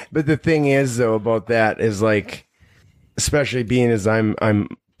yeah, but the thing is though about that is like, especially being as I'm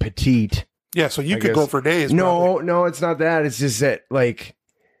petite. Yeah, so you I could guess. go for days. probably. No, it's not that. It's just that like,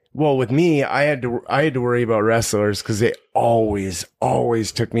 well, with me, I had to worry about wrestlers because they always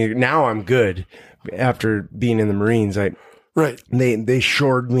took me. Now I'm good after being in the Marines. Right. They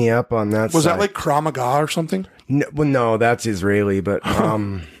shored me up on that. Was side. that like Krav Maga or something? No, well, no, that's Israeli, but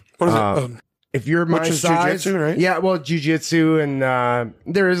What is it? if you're my Which is size, jujitsu, right? Yeah, well, jujitsu and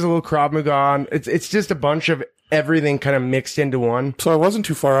there is a little Krav Maga. It's just a bunch of everything kind of mixed into one. So I wasn't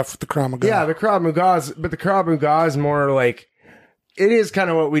too far off with the Krav Maga. Yeah, the Krav Maga is more like it is kind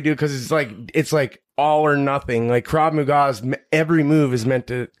of what we do because it's like all or nothing. Like Krav Maga's every move is meant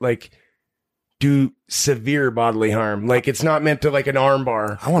to like do severe bodily harm. Like it's not meant to like an arm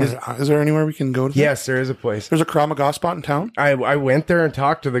bar. Is there anywhere we can go to? Yes, there is a place. There's a Krav Maga spot in town? I went there and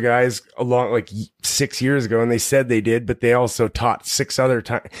talked to the guys along like 6 years ago, and they said they did, but they also taught 6 other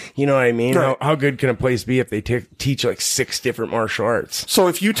times. You know what I mean? Right. How good can a place be if they teach like 6 different martial arts? So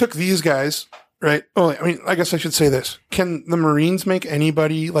if you took these guys, right? Oh, I mean, I guess I should say this. Can the Marines make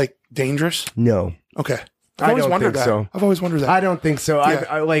anybody like dangerous? No. Okay. I I've always don't wondered think that. so. I've always wondered that. I don't think so. Yeah.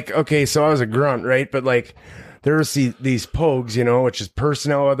 I like, okay, so I was a grunt, right? But like, there was these pogues, which is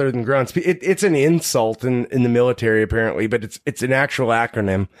personnel other than grunts. It's an insult in the military, apparently, but it's an actual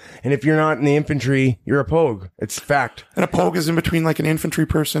acronym. And if you're not in the infantry, you're a pogue. It's fact. And a pogue is in between like an infantry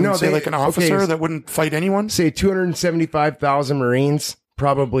person and say like an officer that wouldn't fight anyone? Say 275,000 Marines,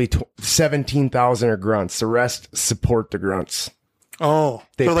 probably 17,000 are grunts. The rest support the grunts. Oh.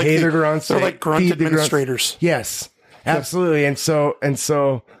 They They're pay like the grunts. They're they like grunt feed the grunts. administrators. Yes, absolutely. And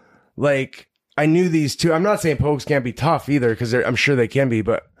so, like, I knew these two. I'm not saying pogues can't be tough either, because I'm sure they can be.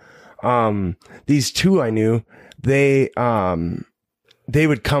 But these two I knew, they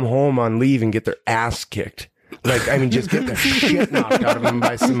would come home on leave and get their ass kicked. Like, I mean, just get the shit knocked out of them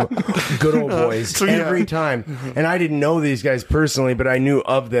by some good old boys every time. And I didn't know these guys personally, but I knew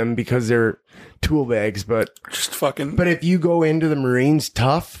of them because they're tool bags. But Just fucking. but if you go into the Marines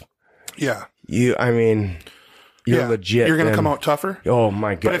tough, yeah. you're Yeah. legit. You're going to man. come out tougher? Oh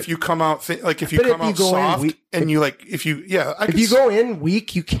my god! But if you come out, if you But if come you out go in soft weak- and you like, if you go in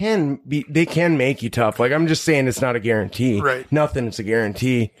weak, you can be. They can make you tough. Like I'm just saying, it's not a guarantee. Right. Nothing's a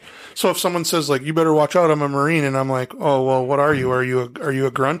guarantee. So if someone says like, you better watch out, I'm a Marine, and I'm like, oh, well, what are you? Are you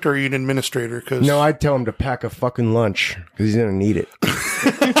a grunt or are you an administrator? Cause No, I'd tell him to pack a fucking lunch because he's gonna need it.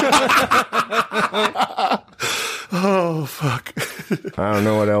 oh, fuck. I don't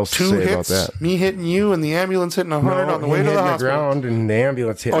know what else to 2 say hits, about that. me hitting you and the ambulance hitting a heart on the way to the hospital. ground and the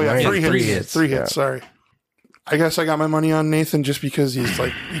ambulance hit. Oh yeah, mine. 3 hits. 3 hits. Yeah. Sorry. I guess I got my money on Nathan just because he's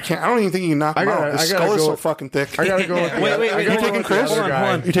like, you can't. I don't even think you can knock him out. His skull is so fucking thick. I gotta go with the Wait, I You gotta go taking with the Chris? other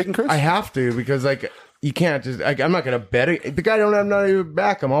guy. You taking Chris? I have to because like you can't just. I'm not gonna bet it. The guy don't have not even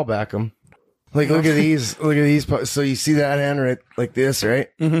back him. I'll back him. Like look at these. Look at these. So you see that hand right like this, right?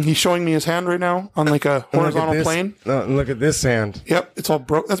 Mhm. He's showing me his hand right now on like a And look at horizontal this- plane. No, and look at this hand. Yep, it's all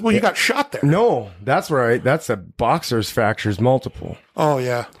broke. That's you got shot there. No, that's right. That's a boxer's fractures multiple. Oh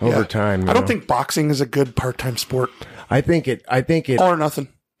yeah, Over yeah. time, you I don't know. think boxing is a good part-time sport. I think it. All or nothing.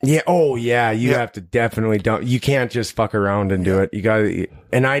 Yeah. Oh, yeah. You Yeah. have to definitely don't. You can't just fuck around and do it. You gotta.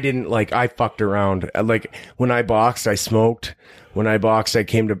 And I didn't like. I fucked around. Like when I boxed, I smoked. When I boxed, I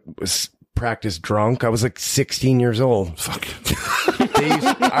came to practice drunk. I was like 16 years old. Fuck.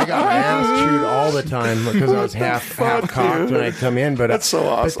 I got my ass chewed all the time because I was half cocked when I come in. But That's so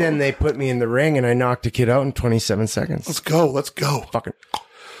awesome. But then they put me in the ring and I knocked a kid out in 27 seconds. Let's go. Fucking.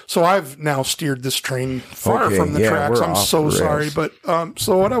 So I've now steered this train far Okay, from the yeah, tracks. we're I'm off so the sorry. rails. But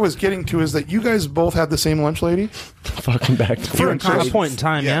so what I was getting to is that you guys both had the same lunch lady. Fucking back to For a point in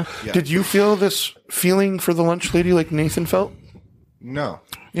time, yeah. Yeah. Did you feel this feeling for the lunch lady like Nathan felt? No.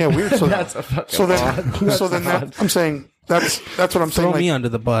 Yeah, weird. So That's a fucking so then I'm saying that's what I'm saying. Throw me Like, under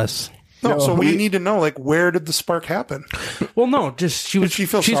the bus. no, so we need to know like where did the spark happen? Well, no, just she was. Did she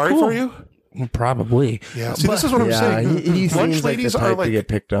feel she's sorry cool. for you? Well, probably. Yeah. See, this is what I'm Yeah, saying. he Lunch seems like the ladies type are to like get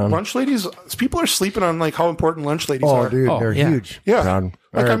picked on. lunch ladies. People are sleeping on like how important lunch ladies Oh, are. dude, Oh, they're yeah. huge. Yeah. Proud.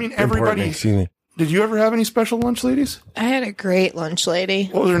 Like, Or I mean, important, everybody- excuse me. Did you ever have any special lunch ladies? I had a great lunch lady,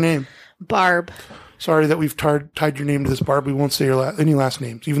 What was her name? Barb. Sorry that we've tied your name to this, Barb. We won't say your any last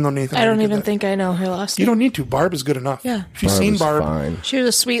names, even though Nathan. I don't already did even that. think I know her last You name. don't need to. Barb is good enough. Yeah. If you've seen is Barb, fine. She was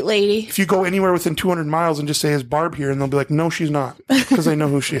a sweet lady. if you go anywhere within 200 miles and just say, "Is Barb here?" and they'll be like, "No, she's not," because they know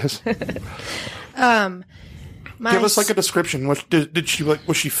who she is. Give us like a description. What did she like?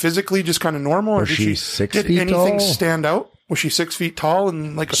 Was she physically just kind of normal, or Was did she she 6 did feet anything tall? stand out? Was she 6 feet tall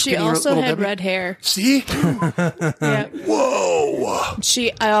and like a She skinny also little had Debbie? red hair. See, Yeah. whoa,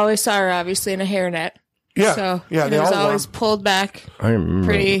 I always saw her obviously in a hairnet. yeah, So yeah. it They was all always were. pulled back I remember.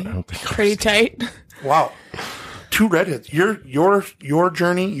 pretty I don't think I was- pretty tight. Wow. Two redheads. Your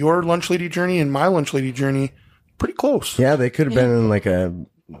journey, your lunch lady journey, and my lunch lady journey, pretty close. Yeah, they could have been in like a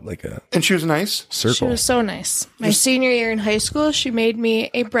And she was nice. circle. She was so nice. My senior year in high school, she made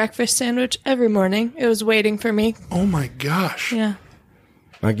me a breakfast sandwich every morning. It was waiting for me. Oh my gosh. Yeah.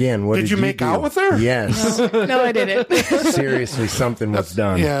 Again, what Did did you make do? out with her? Yes. No, I didn't. Seriously, something was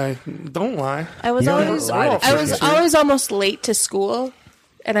done. Yeah. Don't lie. I was You don't always lie to I was kids. always almost late to school,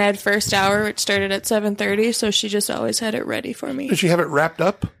 and I had first hour, which started at 7:30. So she just always had it ready for me Did she have it wrapped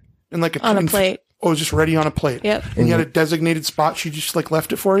up in like on a plate. Oh, it was just ready on a plate. Yep. And you had a designated spot. She just like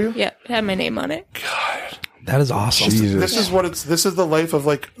left it for you. Yep, it had my name on it. That is awesome. Jesus. This is what it's. This is the life of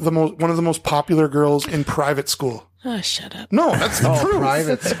like one of the most popular girls in private school. Oh, shut up. No, that's the truth.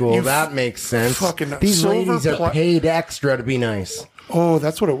 Private school, that makes sense. fucking These silver ladies are pla- paid extra to be nice. Oh,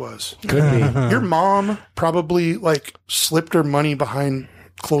 that's what it was. Could be. Your mom probably like slipped her money behind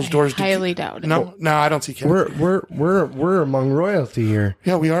closed doors. Highly doubt it. No, I don't see Kim. We're among royalty here.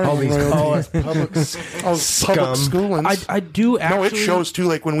 Yeah, we are. All these royalty. public All scum. public schoolings. I do actually. No, it shows too.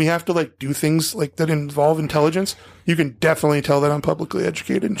 Like when we have to like do things like that involve intelligence, you can definitely tell that I'm publicly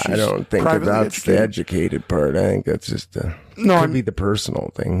educated. And she's I don't think that privately that's the educated. educated part. I think that's just the No, could I'm- be the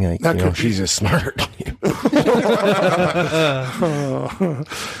personal thing. Like, That you know, could be. she's just smarter than you.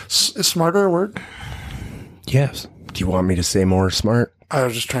 Is smarter a word? Yes. Do you want me to say more smart? I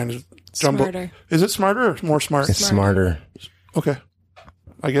was just trying to jumble. Smarter. Is it smarter or more smart? It's smarter. Okay.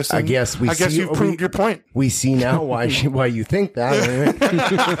 I guess. I guess we see- you proved your point. We see now why you think that.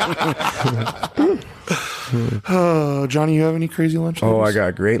 Oh, Johnny, you have any crazy lunch? Oh, I ladies?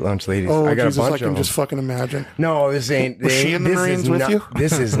 got great lunch ladies. Oh, I got Jesus, a I bunch can of them. just fucking imagine. No, this ain't. Was she in the this Marines is with not, you?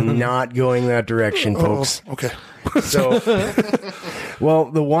 This is not going that direction, folks. Oh, okay. So, well,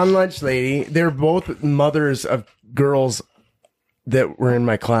 the one lunch lady, they're both mothers of girls that were in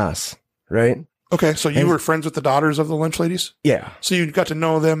my class, right? Okay, so you were friends with the daughters of the lunch ladies? Yeah. So you got to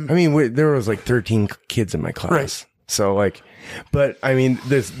know them. I mean, there was like 13 kids in my class. Right. So like, but I mean,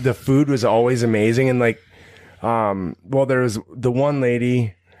 the food was always amazing. And like, well, there was the one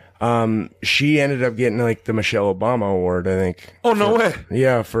lady, she ended up getting like the Michelle Obama award, I think. Oh, no way.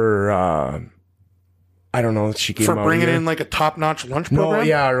 Yeah. For, I don't know. She came For out bringing here. in like a top-notch lunch No, program?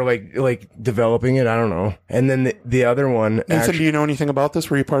 yeah, or like developing it. I don't know. And then the other one, Nathan, actually, do you know anything about this?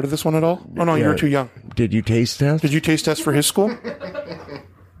 Were you part of this one at all? Oh, no, you Yeah. were too young. did you taste test? Did you taste test for his school?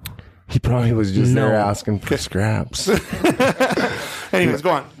 He probably was just there No. asking for scraps. Anyways,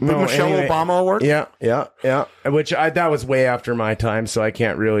 go on. The No, Michelle anyway. Obama Award? Yeah. Which that was way after my time, so I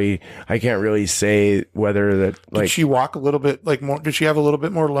can't really say whether that like. Did she walk a little bit, like more, did she have a little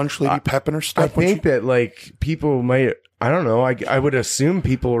bit more lunch lady pep in her I step? when think that like people might. I don't know. I would assume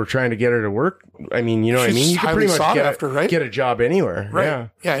people were trying to get her to work. I mean, you know what I She's mean. You could highly pretty much sought after, right? get a job anywhere. Right. Yeah.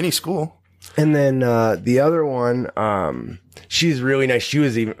 Yeah, any school. And then the other one, she's really nice. She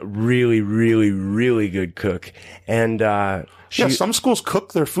was even really, really, really good cook. And she, Yeah, some schools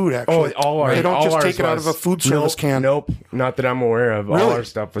cook their food, actually. all ours. They don't all just ours take it out was. of a food service Nope, can. Nope, not that I'm aware of. All Really? our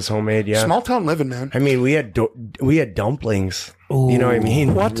stuff was homemade. Yeah. Small town living, man. I mean, we had dumplings. You know what I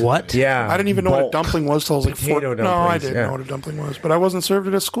mean? What? Yeah. I didn't even know what a bulk. dumpling was till I was like Potato 4. No, I dumplings, didn't yeah. know what a dumpling was, but I wasn't served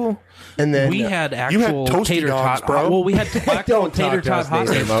it at school. And then We had you had actual toasty tater dogs, tot. bro. Well, we had actual Don't talk tater to tot us, hot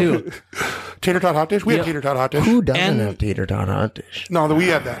Nathan, dogs about too. Tater tot hot dish? We had tater tot hot dish. Who doesn't And- have tater tot hot dish? No, we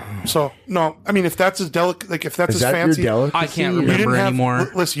had that. So, no, I mean, if that's as delicate, like, if that's Is as that fancy. your delicacy? I can't You didn't remember have,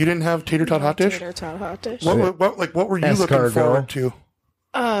 anymore. Listen, you didn't have tater tot hot dish? Tater tot hot dish. What were you looking Escargot. forward to?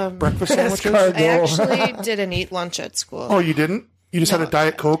 Breakfast sandwiches? Escargot. I actually didn't eat lunch at school. Oh, you didn't? You just had a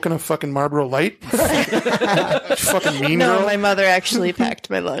Diet Coke and a fucking Marlboro Light? Fucking mean No, girl? my mother actually packed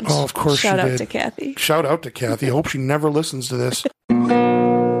my lunch. Oh, of course Shout she out did. to Kathy. Shout out to Kathy. I hope she never listens to this.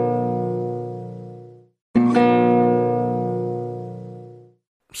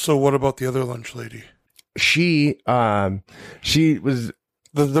 So what about the other lunch lady? She was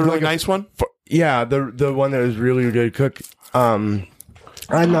The really nice one? yeah, the one that was really good cook. I'm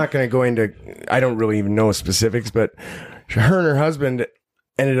not going to go into. I don't really even know specifics, but her and her husband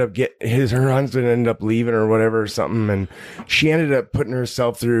ended up her husband ended up leaving or whatever or something, and she ended up putting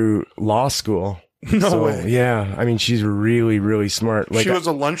herself through law school. No way. Yeah, I mean, she's really, really smart. Like, She was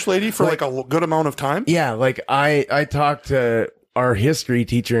a lunch lady for like a good amount of time? yeah, like I talked to our history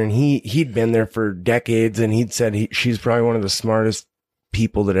teacher, and he'd been there for decades, and he'd said she's probably one of the smartest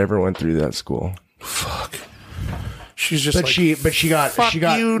people that ever went through that school. Fuck. She's just But like, she got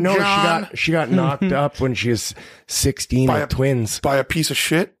she got knocked up when she was 16 By with twins. by a piece of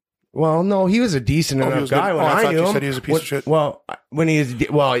shit? Well, no, he was a decent he enough was guy good. when Oh, I I thought knew you him. said he was a piece of shit. Well, when he was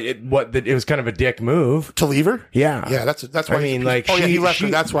it was kind of a dick move. To leave her? Yeah, Yeah, that's why. I he's a mean, piece- like, oh yeah, she- he left her.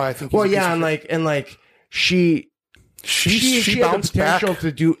 she- That's why I think. Well, he's a piece yeah, of and shit. she she had the bounced back. potential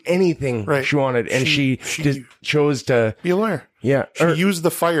to do anything Right. she wanted, and She- she just chose to. Be a lawyer. Yeah, She used the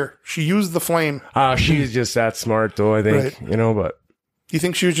fire. She used the flame. she's just that smart, though. I think Right. you know, but You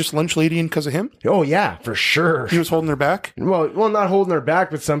think she was just lunch ladying because of him? oh yeah, for sure. He was holding her back. Well, not holding her back,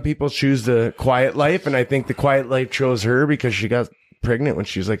 but some people choose the quiet life, and I think the quiet life chose her because she got pregnant when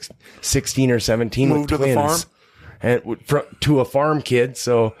she was like 16 or 17 Moved to with the twins, and to a farm kid.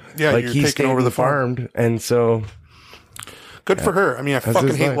 So Yeah, like you're he taking stayed over the and farmed, and so Good for her. I mean, I fucking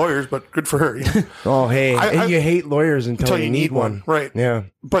his hate life. lawyers, but good for her. You know? oh hey, I- you hate lawyers until you need one, right? Yeah,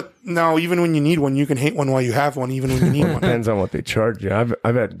 But now, even when you need one, you can hate one while you have one. Even when you need one, depends on what they charge you. I've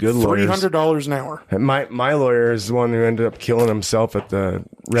had good lawyers. $300 an hour. My lawyer is the one who ended up killing himself at the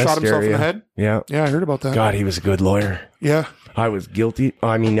rest Shot himself area. in the head. Yeah, Yeah, I heard about that. God, he was a good lawyer. Yeah. I was guilty.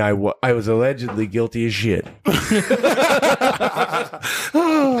 I mean, I was allegedly guilty as shit.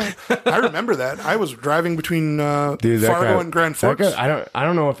 I remember that. I was driving between Dude, that Fargo guy- and Grand that Forks. guy- I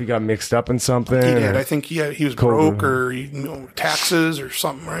don't know if he got mixed up in something. He did. or- I think he was Cold. broke or taxes or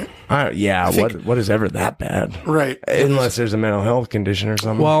something, right? yeah. think- What is ever that bad? Right. Unless there's a mental health condition or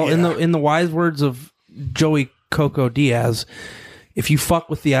something. Well, in the wise words of Joey Coco Diaz, if you fuck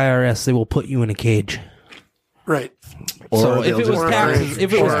with the IRS, they will put you in a cage. Right. So if they'll it was just- taxes,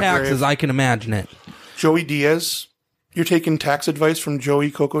 Or a grave. I can imagine it. Joey Diaz. You're taking tax advice from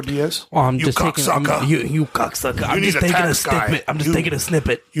Joey Coco Diaz? Oh, I'm You just taking cocksucker. you cocksucker. I'm need just a taking a tax guy. snippet. I'm just taking a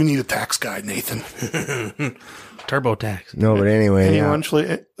snippet. You need a tax guy, Nathan. TurboTax. no, but anyway, Any yeah, lunch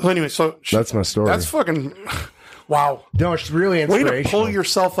lady? So anyway, that's my story. That's fucking wow. no, it's really Way inspirational. to pull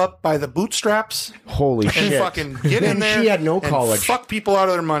yourself up by the bootstraps Holy and shit! fucking get in And there. she had no and college. Fuck people out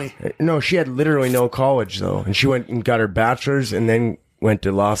of their money. No, she had literally no college though, and she went and got her bachelor's, and then went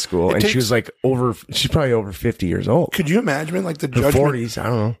to law school, and takes- she was like she's probably over 50 years old. Could you imagine like the Her judgment 40s, I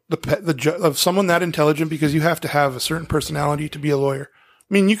don't know. of someone that intelligent, because you have to have a certain personality to be a lawyer.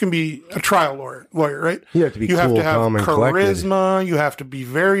 I mean, you can be a trial lawyer, right? You have to be You have cool, to have calm, and collected. charisma. You have to be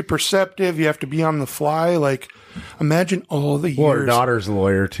very perceptive. You have to be on the fly. Like, imagine all the Well, her years. daughter's a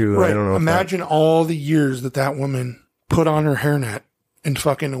lawyer too. Right. I don't know. Imagine all the years that woman put on her hairnet and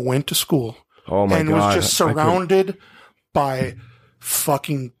fucking went to school. Oh my and God. was just I couldn't- surrounded by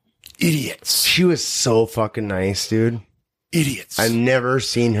fucking idiots. She was so fucking nice, dude. Idiots. I've never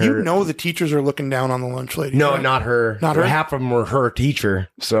seen her. You know the teachers are looking down on the lunch lady. no, right? not her. Not her? Half of them were her teacher.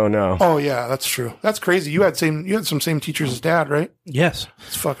 So no. Oh yeah, that's true. That's crazy. You had some same teachers as dad, right? Yes.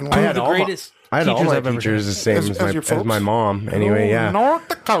 It's fucking I wild. had the all greatest my, I had all teachers my I've ever teachers the same As as, your my, folks? mom. Anyway, Oh, yeah. North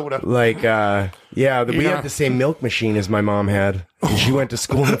Dakota. Like, yeah, we Yeah. had the same milk machine as my mom had. And she went to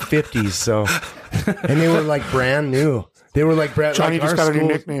school in the 50s, so. And they were like brand new. They were like brand Johnny like just our got a new school-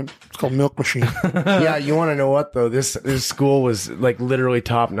 nickname. It's called Milk Machine. Yeah, you want to know what though? This school was like literally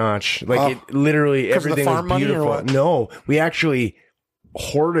top notch. Like it literally 'Cause of the everything farm was money or beautiful. what? No, we actually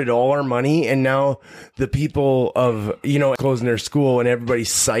hoarded all our money, and now the people of closing their school and everybody's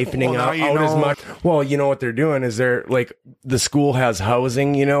siphoning Well, now out you as know. much. Well, you know what they're doing is they're like the school has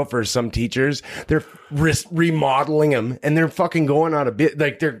housing, for some teachers. They're remodeling them, and they're fucking going out of bit.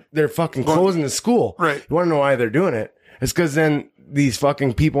 Like they're fucking closing the school. Right. You want to know why they're doing it? It's because then these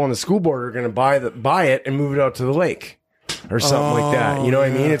fucking people on the school board are going to buy it and move it out to the lake. or something like that. You know what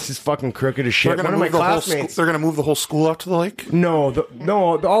I mean? It's just fucking crooked as shit. One of my classmates. They're gonna move the whole school out to the lake. No,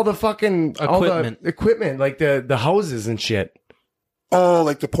 all the fucking Equipment. all the equipment, like the houses and shit. Oh,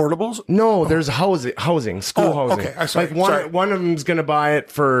 like the portables? No, there's housing, school housing. Okay, I'm sorry. Like one of them's gonna buy it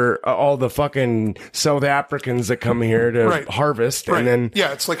for all the fucking South Africans that come here to harvest, and then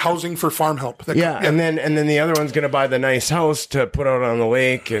it's like housing for farm help. and then the other one's gonna buy the nice house to put out on the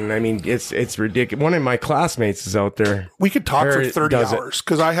lake, and I mean it's ridiculous. One of my classmates is out there. We could talk for 30 hours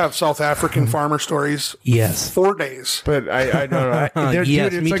because I have South African farmer stories. Yes, 4 days. But I don't know. Yes,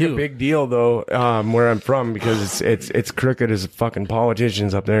 dude, it's me like too. a big deal though, where I'm from, because it's crooked as fucking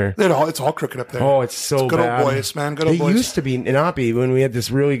politicians up there. It's all crooked up there. Oh, it's so good bad. old boys, man. Good old It boys. used to be not be when we had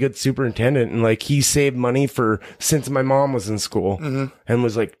this really good superintendent, and like he saved money since my mom was in school, and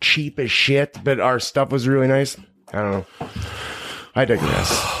was like cheap as shit, but our stuff was really nice. I don't know. I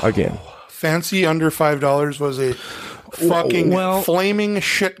digress again. Fancy under $5 was a fucking flaming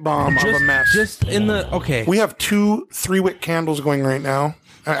shit bomb of a mess. Just in the We have 2 3-wick candles going right now.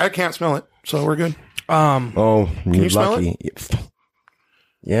 I can't smell it, so we're good. Oh, you're you smell lucky.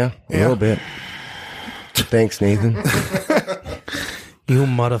 Yeah, a little bit. Thanks, Nathan. You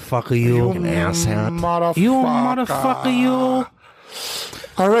motherfucker, you asshat. Motherfucker. You motherfucker, you.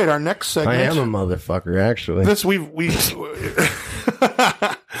 All right, our next segment. I am a motherfucker, actually. This we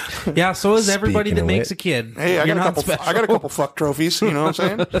Yeah, so is everybody Speaking that of makes it. a kid. Hey, I You're got not special. a couple fuck trophies. You know what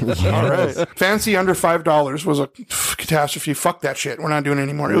I'm saying? All right. Fancy under $5 was a catastrophe. Fuck that shit. We're not doing it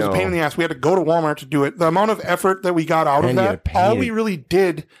anymore. It was a pain in the ass. We had to go to Walmart to do it. The amount of effort that we got out of And you that, had to pay all it. we really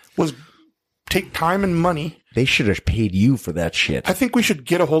did was take time and money. They should have paid you for that shit. I think we should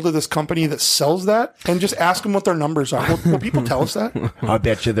get a hold of this company that sells that and just ask them what their numbers are. Will people tell us that? I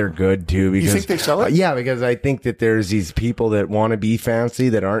bet you they're good too. Because, You think they sell it? Yeah, because I think that there's these people that want to be fancy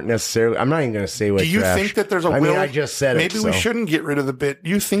that aren't necessarily. I'm not even going to say what. Do you trash. think that there's a I will? mean, I just said maybe it. we so. shouldn't get rid of the bit. Do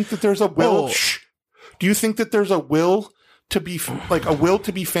you think that there's a will? Well- Do you think that there's a will to be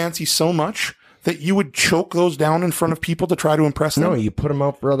fancy so much that you would choke those down in front of people to try to impress them? No, you put them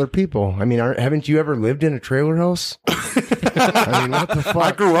out for other people. I mean, haven't you ever lived in a trailer house? I mean, what the fuck?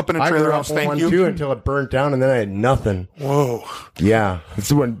 I grew up in a trailer grew up house, in thank one you. too, until it burnt down, and then I had nothing. Whoa. Yeah, it's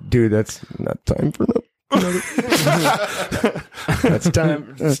the one, dude. That's not time for another. That's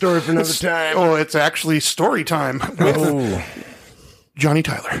time. Story for another time. Oh, it's actually story time with Oh, Johnny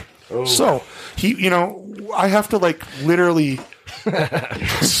Tyler. So he, I have to like literally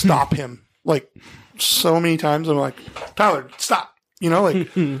stop him like so many times. I'm like, Tyler, stop.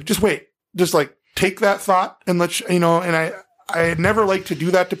 Just wait. Just like take that thought and and I never like to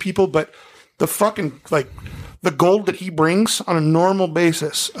do that to people, but the fucking like the gold that he brings on a normal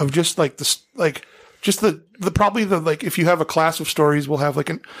basis of just like this, like just the probably the, like, if you have a class of stories, we'll have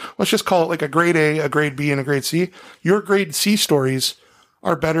like let's just call it like a grade A, a grade B, and a grade C. Your grade C stories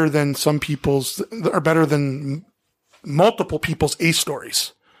are better than multiple people's A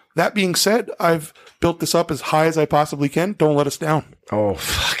stories. That being said, I've built this up as high as I possibly can. Don't let us down. oh,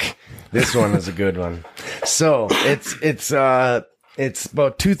 fuck! This one is a good one. So it's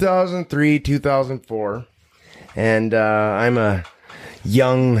about 2003, 2004, and I'm a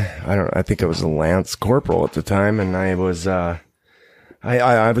young. I think I was a lance corporal at the time, and I was I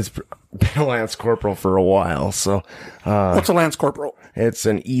was been a lance corporal for a while. So What's a lance corporal? it's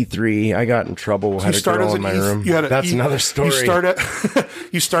an E3. I got in trouble. Had a girl in my room. That's another story.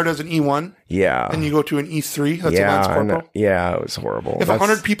 You start as an E1, yeah, and you go to an E3. That's a lance corporal. Yeah, it was horrible. If That's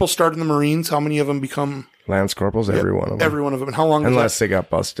 100 people start in the Marines, how many of them become lance corporals, every one of them. every one of them? And how long? Unless they got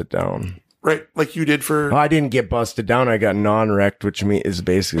busted down. Right, like you did for. I didn't get busted down. I got non-rect, which is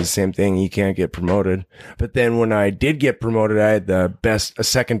basically the same thing. You can't get promoted. But then when I did get promoted, I had a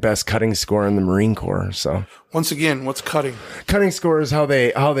second best cutting score in the Marine Corps. So Once again, what's cutting? cutting score is how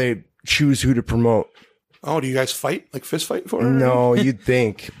they choose who to promote. Oh, do you guys fight? Like fist fight for it? No, you'd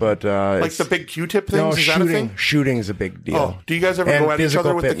think, but Like the big Q-tip things? no, Is that a thing? shooting's a big deal. Oh, do you guys ever And go at each physical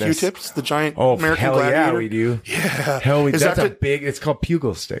other with fitness. the Q-tips? The giant Oh, American hell Gladiator? yeah, we do. Yeah. Hell, Is that's that a big. It's called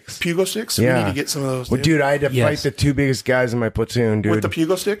Pugo sticks. Pugo sticks? Yeah. We need to get some of those. Well, dude, I had to Yes. fight the two biggest guys in my platoon, dude. With the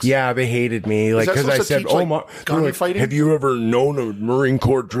Pugo sticks? Yeah, they hated me, like that because I supposed to said, teach, like, my, gun they're like, fighting? have you ever known a Marine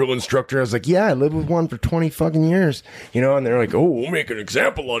Corps drill instructor? I was like, yeah, I lived with one for 20 fucking years, and they're like, oh, we'll make an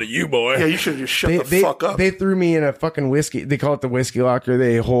example out of you, boy. Yeah, you should just shut the fuck up. They threw me in a fucking whiskey. They call it the whiskey locker.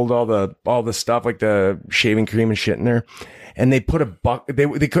 They hold all the stuff like the shaving cream and shit in there. And they put a they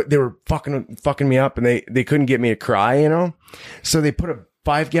were fucking me up, and they couldn't get me to cry, So they put a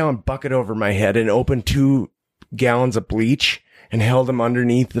 5-gallon bucket over my head and opened 2 gallons of bleach and held them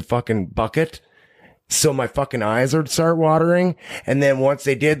underneath the fucking bucket. So my fucking eyes would start watering. And then once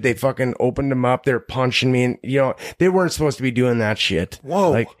they did, they fucking opened them up. They're punching me. And, they weren't supposed to be doing that shit.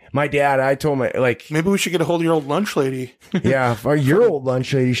 Whoa. Like, my dad, I told my, like, Maybe we should get a hold of your old lunch lady. yeah, your old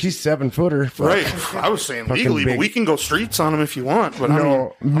lunch lady, she's 7-footer. Right. I was saying legally, big. but we can go streets on them if you want. But I'm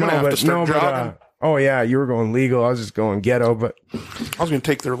going to have to start jogging. Oh yeah, you were going legal. I was just going ghetto, but I was going to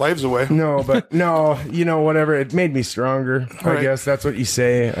take their lives away. no, whatever. It made me stronger. Right. I guess that's what you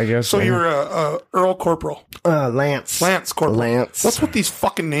say. I guess. So you're a Earl Corporal. Lance. Lance Corporal. Lance. What's with these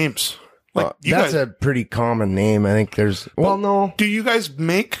fucking names? Like you that's guys, a pretty common name. I think there's. Well, no. do you guys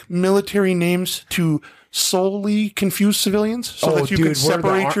make military names to solely confuse civilians so that you can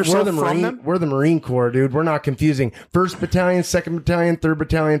separate yourself from them? We're the Marine Corps, dude. We're not confusing. 1st Battalion, 2nd Battalion, 3rd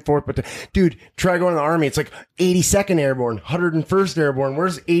Battalion, 4th Battalion. Dude, try going to the Army. It's like 82nd Airborne, 101st Airborne.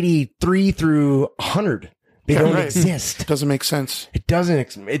 Where's 83 through 100? They don't exist. Doesn't make sense. It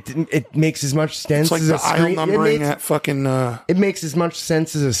doesn't. It makes as much sense It's like as the a screen. aisle numbering at fucking. It makes as much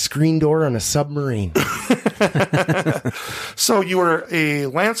sense as a screen door on a submarine. So you were a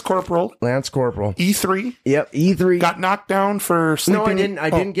Lance Corporal, Lance Corporal. E3. Yep, E3. Got knocked down for sleeping. No, I didn't. I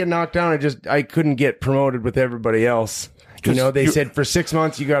didn't get knocked down. I couldn't get promoted with everybody else. They said for 6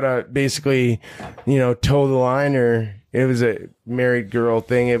 months you gotta basically, toe the line, or it was a married girl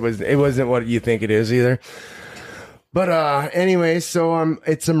thing. It wasn't what you think it is either. But anyway, so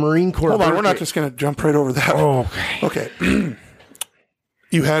it's a Marine Corps. Hold on, we're not just gonna jump right over that. Oh, okay.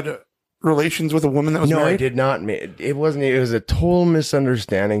 You had relations with a woman that was married? No, I did not. It wasn't. It was a total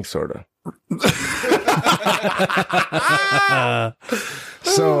misunderstanding, sort of.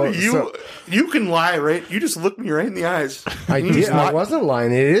 You can lie, right? You just looked me right in the eyes. I did. I wasn't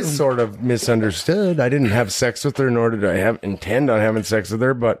lying. It is sort of misunderstood. I didn't have sex with her, nor did I intend on having sex with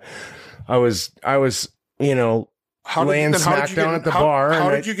her. But I was, laying smack down at the bar.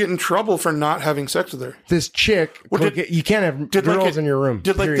 How did you get in trouble for not having sex with her? This chick, you can't have girls in your room.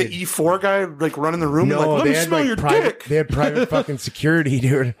 Did period. the E4 guy run in the room? No, Let me smell your dick. They had private fucking security,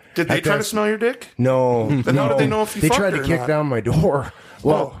 dude. Did they try to smell your dick? No. Then how did they know if you They fucked tried her to or kick not? down my door.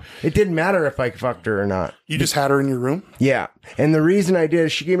 Well, it didn't matter if I fucked her or not. You just had her in your room? Yeah. And the reason I did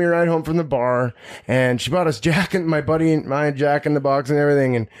is she gave me a ride home from the bar, and she bought us Jack and my buddy and my Jack in the Box and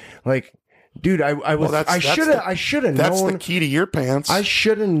everything. And like, dude, I should have known. That's the key to your pants. I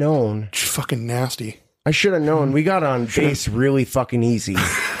should have known. Fucking nasty. I should have known. We got on base really fucking easy.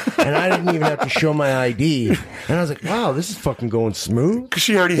 And I didn't even have to show my ID. And I was like, wow, this is fucking going smooth. Because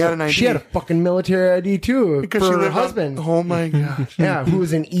she already had an ID. She had a fucking military ID too. Because for she her husband. Oh my gosh. Yeah, who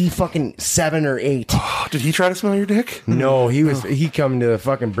was an E fucking 7 or 8. Oh, did he try to smell your dick? No, he come to the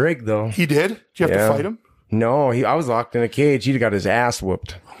fucking brig though. He did? Did you have to fight him? No, I was locked in a cage. He got his ass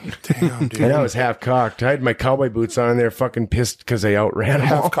whooped. Damn, dude. And I was half cocked. I had my cowboy boots on, and they were fucking pissed because they outran him.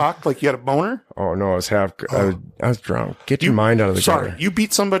 Half cocked? Like you had a boner? Oh no, I was I was drunk. Get your mind out of the gutter. You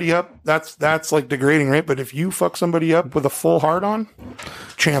beat somebody up. That's like degrading, right? But if you fuck somebody up with a full hard on,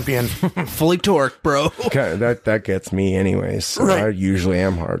 champion. Fully torqued, bro. That gets me anyways. So Right. I usually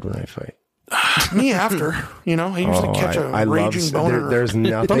am hard when I fight. Me after, I usually catch a raging boner. There's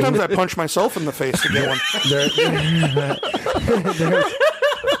nothing. Sometimes I punch myself in the face to get one.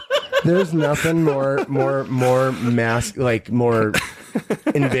 There's nothing more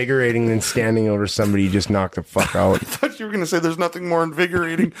invigorating than standing over somebody you just knocked the fuck out. I thought you were going to say there's nothing more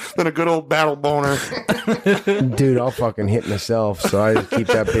invigorating than a good old battle boner. Dude, I'll fucking hit myself, so I just keep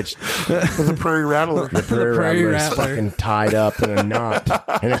that bitch. With a prairie rattler. The prairie rattler is rattler. fucking tied up in a knot,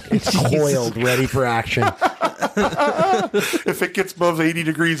 and it's coiled, ready for action. If it gets above 80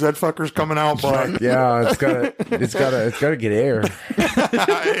 degrees, that fucker's coming out, bud. Yeah, it's gotta get air.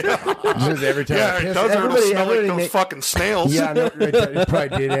 Just every time. Yeah, it does. It'll smell like those fucking snails. Yeah, no, it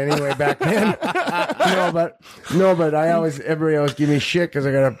probably did anyway back then. But everybody always give me shit because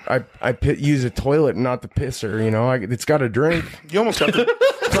I use a toilet and not the pisser. It's got a drink. You almost got the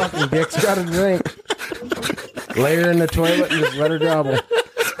Fucking dick's got a drink. Lay her in the toilet and just let her gobble.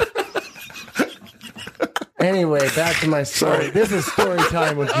 Anyway, back to my story. This is story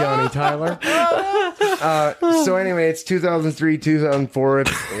time with Johnny Tyler. So anyway, it's 2003, 2004.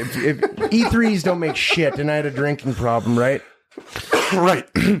 If E3s don't make shit, and I had a drinking problem, right? right.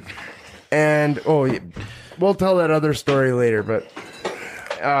 And we'll tell that other story later. But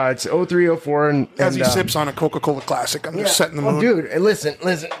it's 03, 04, and As he sips on a Coca-Cola Classic, I'm just setting the mood. Dude, listen,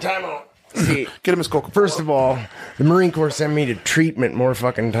 time out. See, Get him his Coca-Cola. first of all, the Marine Corps sent me to treatment more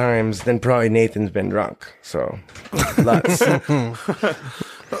fucking times than probably Nathan's been drunk. So, lots.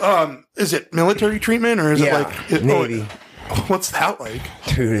 Is it military treatment or is it like Navy? What's that like?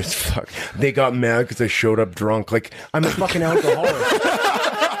 Dude, it's fuck. They got mad because I showed up drunk. Like I'm a fucking alcoholic.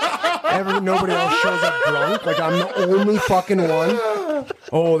 nobody else shows up drunk. Like, I'm the only fucking one.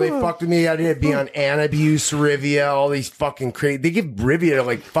 Oh, they fucked with me. I didn't be on Anabuse, Rivia, all these fucking crazy. They give Rivia to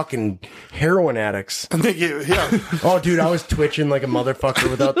like fucking heroin addicts. And they give, yeah. Oh, dude, I was twitching like a motherfucker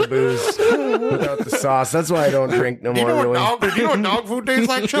without the booze, without the sauce. That's why I don't drink no Do you more. know Really, do you know what dog food tastes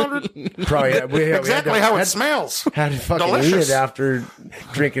like, children? probably Exactly how it smells. Had to fucking Delicious. eat it after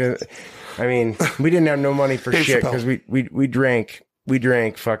drinking it. I mean, we didn't have no money for Dave shit Chappelle. because we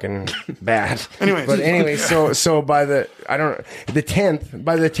drank fucking bad. Anyways. But anyway, so by the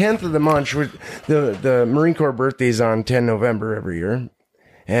 10th of the month, the Marine Corps birthday is on 10 November every year,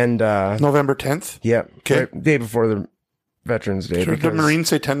 and November 10th. yeah, Okay. right, day before the Veterans Day. Did the because- Marines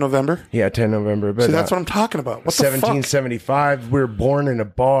say 10 November? Yeah, 10 November. But See, that's what I'm talking about. What the fuck? 1775. We were born in a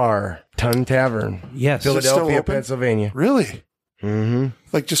bar, Ton Tavern, Yes. Is it still Philadelphia, open? Pennsylvania. Really? Mm-hmm.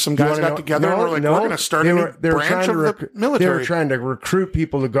 Like just some guys got together and were like, we're going to start a new branch of the military. They were trying to recruit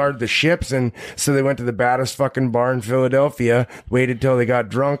people to guard the ships, and so they went to the baddest fucking bar in Philadelphia, waited till they got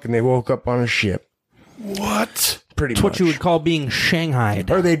drunk, and they woke up on a ship. What? Pretty It's much. what you would call being shanghaied.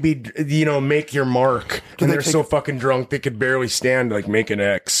 Or they'd be, make your mark. And they they're take- so fucking drunk they could barely stand, like, make an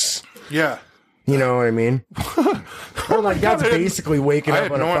X. Yeah. You know what I mean? Or like, that's I didn't- basically waking I up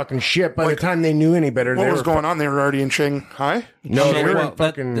had on a no- fucking ship. By like, the time they knew any better, What they was were going on? They were already in Shanghai? No, they were Well, in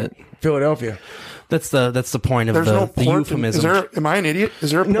fucking Philadelphia. That's the point of There's the no port. euphemism. Am I an idiot?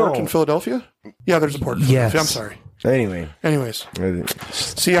 Is there a port No. in Philadelphia? Yeah, there's a port in Yes. Philadelphia. I'm sorry. Anyway, Anyways.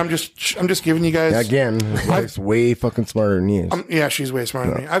 See, I'm just giving you guys. again, his wife's way fucking smarter than you. Yeah, she's way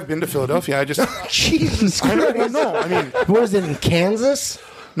smarter than me. I've been to Philadelphia. I just. Jesus I Christ. don't know. I mean, What is it, in Kansas?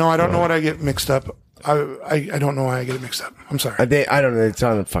 no, I don't know what I get mixed up. I don't know why I get it mixed up. I'm sorry. I don't know. It's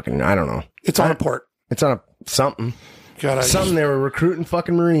on a fucking, I don't know. It's on a port. It's on a something. God, Something they were recruiting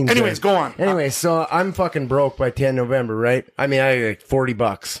fucking Marines. Anyways, there. go on. Anyway, so I'm fucking broke by 10 November, right? I mean, I had like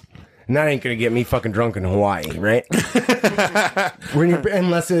 $40. And that ain't gonna get me fucking drunk in Hawaii, right?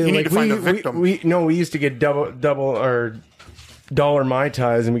 Unless it, You need like, to find a victim. We used to get double or dollar Mai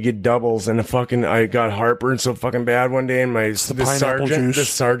Tais, and we get doubles. And I got heartburn so fucking bad one day, and pineapple juice. the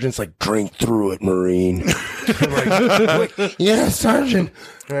sergeant's like, drink through it, Marine. I'm like, yeah, Sergeant.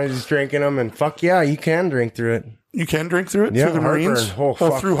 And I was just drinking them, and fuck yeah, you can drink through it. You can drink through it? Yeah, through the heartburn. Marines? Oh,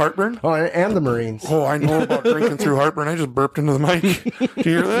 fuck. Through heartburn? Oh, and the Marines. Oh, I know about drinking through heartburn. I just burped into the mic. Do you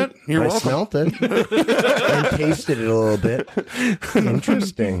hear that? You're I welcome. smelt it and tasted it a little bit.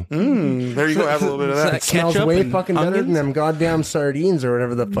 Interesting. There you go. Have a little bit of that. That Smells ketchup way and fucking better than onions? them goddamn sardines or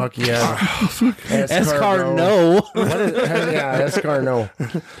whatever the fuck you have. Escargot. What is, yeah,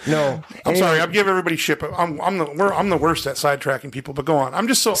 escargot. No. I'm sorry. I'm giving everybody shit, but I'm the worst at sidetracking people. But go on. I'm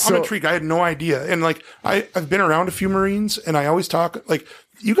intrigued. I had no idea, and like I've been around a few Marines, and I always talk like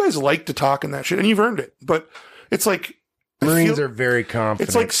you guys like to talk and that shit, and you've earned it. But it's like Marines are very confident.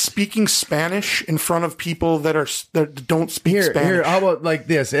 It's like speaking Spanish in front of people that don't speak Spanish. Here, how about like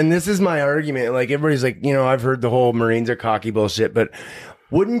this? And this is my argument. Like everybody's like, I've heard the whole Marines are cocky bullshit, but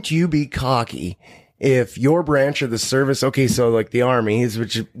wouldn't you be cocky if your branch of the service, okay, so like the Army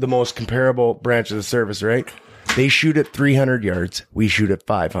which is the most comparable branch of the service, right? They shoot at 300 yards. We shoot at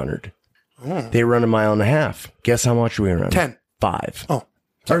 500. They run 1.5 miles. Guess how much we run? 10. 5. Oh.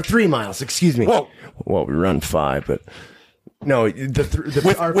 Or 3 miles, excuse me. Whoa. Well, we run 5, but no,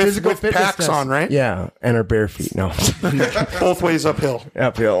 our physical with fitness packs test- on, right? Yeah, and our bare feet. No. Both ways uphill.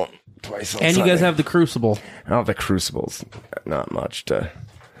 Uphill twice on And you guys Sunday. have the Crucible. Oh, the Crucible's not much to.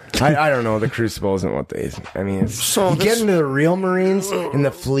 I don't know. The Crucible isn't what they. I mean, it's, So you this- get into the real Marines in the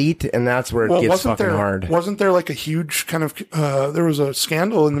fleet, and that's where it gets fucking hard. Wasn't there like a huge kind of there was a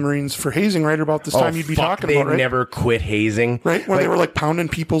scandal in the Marines for hazing right about this time you'd be talking they about, right? never quit hazing, Right? When they were like pounding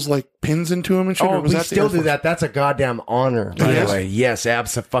people's like pins into them and shit. Oh, or was we that the still Air do Force? that. That's a goddamn honor, by Yes? the way. Yes,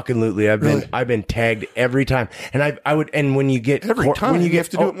 absolutely. Really? I've been tagged every time, and I would. And when you get Every time when you have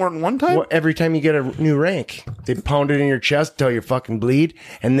to do it more than one time. Well, every time you get a new rank, they pound it in your chest till you fucking bleed,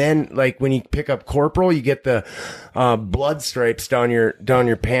 and then like when you pick up corporal, you get the blood stripes down your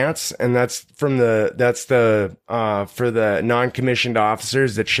pants, and that's for the non-commissioned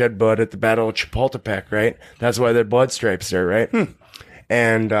officers that shed blood at the Battle of Chapultepec, right? That's why their blood stripes there, right?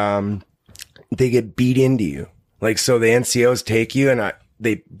 And they get beat into you, like so the NCOs take you and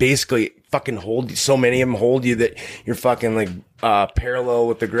they basically fucking hold you. So many of them hold you that you're fucking like parallel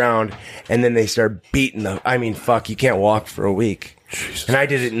with the ground, and then they start beating you can't walk for a week. Jesus. And I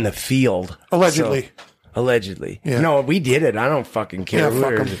did it in the field. Allegedly. Allegedly. Yeah. No, we did it. I don't fucking care. Yeah,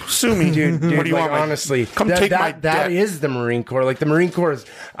 fuck 'em. Sue me, Dude, What do you like, want? honestly, Come take my that debt. is the Marine Corps. Like the Marine Corps is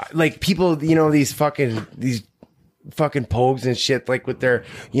like people, these fucking pogues and shit, like with their,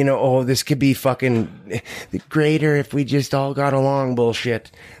 you know, oh, this could be fucking greater if we just all got along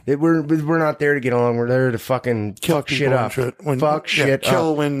bullshit. We're not there to get along. We're there to fucking fuck shit up.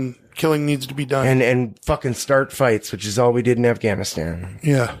 Kill when killing needs to be done. And fucking start fights, which is all we did in Afghanistan.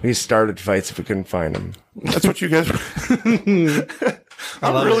 Yeah. We started fights if we couldn't find them. That's what you guys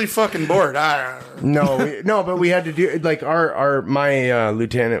I'm really fucking bored. No, but we had to do, like, my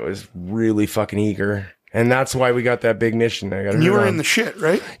lieutenant was really fucking eager. And that's why we got that big mission. You were in the shit,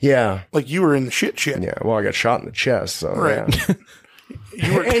 right? Yeah. Like you were in the shit. Yeah. Well, I got shot in the chest. So, right.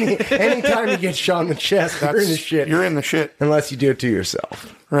 Yeah. Anytime you get shot in the chest, you're in the shit. You're in the shit. Unless you do it to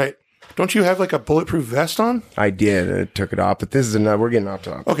yourself. Right. Don't you have like a bulletproof vest on? I did. I took it off. But this is another. We're getting off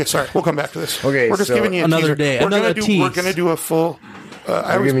topic. Okay, sorry. We'll come back to this. Okay, we're just so giving you another day. We're going to do a full.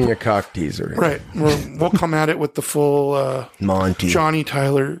 I'm giving you a cock teaser. Right. We'll come at it with the full Monty Johnny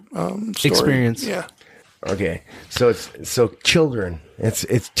Tyler story. Experience. Yeah. Okay, so children.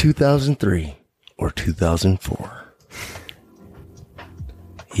 It's 2003 or 2004.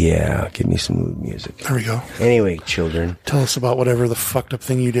 Yeah, give me some mood music. There we go. Anyway, children, tell us about whatever the fucked up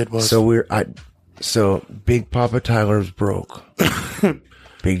thing you did was. So Big Papa Tyler's broke.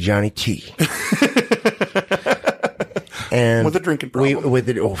 Big Johnny T. And with a drinking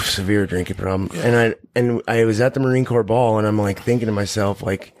problem. Severe drinking problem. Yeah. And I was at the Marine Corps ball, and I'm like thinking to myself,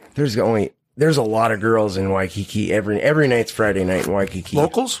 like, there's a lot of girls in Waikiki every night's Friday night in Waikiki.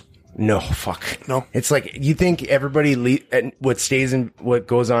 Locals? No, fuck. No. It's like, you think everybody what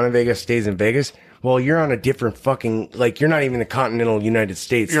goes on in Vegas stays in Vegas? Well, you're on a different fucking, like, you're not even the continental United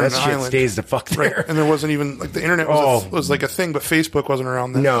States. You're that shit island. Stays the fuck there. Right. And there wasn't even, like, the internet was like a thing, but Facebook wasn't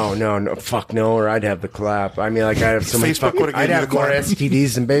around then. No, fuck no, or I'd have the clap. I mean, like, I'd have so many I'd have more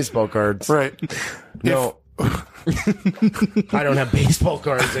STDs than baseball cards. Right. No. I don't have baseball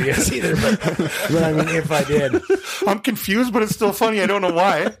cards, I guess, either, but I mean, if I did. I'm confused, but it's still funny. I don't know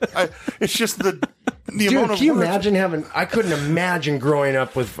why. It's just the Dude, amount of can you words. imagine I couldn't imagine growing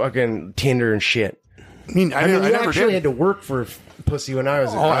up with fucking Tinder and shit. I mean, I never actually did. had to work for pussy when I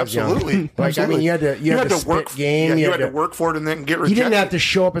was absolutely. young. Like, absolutely. I mean, you had to work game. Yeah, you had to work for it and then get rejected. You didn't have to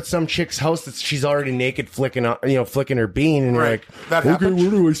show up at some chick's house that she's already naked flicking her bean, and you're like, that happened? Okay,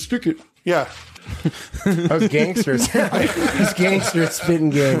 where do I stick it? Yeah. I was gangsters. I was gangster at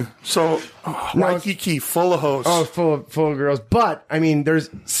spitting game. So, Waikiki, full of hoes. Oh, full of girls. But, I mean, there's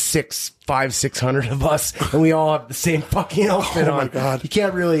 600 of us, and we all have the same fucking outfit on. Oh, my God. You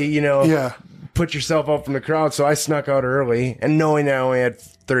can't really, put yourself out from the crowd. So I snuck out early, and knowing I only had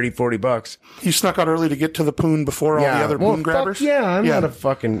 $30-$40. You snuck out early to get to the poon before all the other poon grabbers?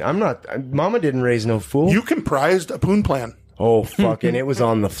 I'm not, Mama didn't raise no fool. You comprised a poon plan. Oh, fucking, it was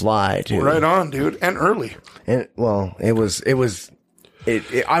on the fly, too. Right on, dude. And early. And, well, I was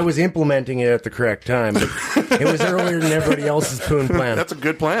implementing it at the correct time, but it was earlier than everybody else's poon plan. That's a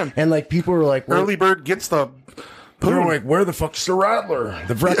good plan. And, like, people were like, early bird gets the poon. They were like, where the fuck's the rattler?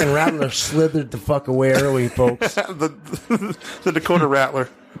 The fucking rattler slithered the fuck away early, folks. the Dakota rattler.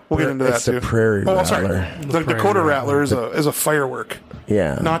 We'll get into that too. It's a prairie rattler. Sorry. The Dakota rattler is a firework.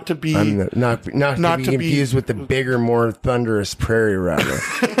 Yeah. Not to be not to be confused with the bigger, more thunderous prairie rattler.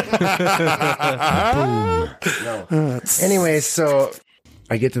 No. Anyway, so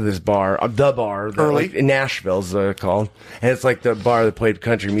I get to this bar, the bar, like, in Nashville's called, and it's like the bar that played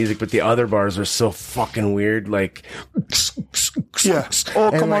country music, but the other bars are so fucking weird, like, yeah.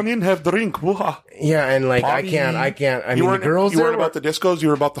 Oh, come on in, have drink. Woo-ha. Yeah, and like I can't. I mean, the girls. You weren't about the discos. You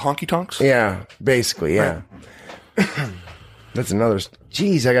were about the honky tonks. Yeah, basically. Yeah. Right. That's another.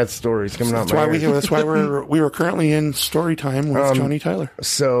 Jeez, I got stories coming out. That's why we were currently in story time with Johnny Tyler.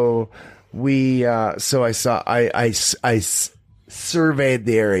 So I surveyed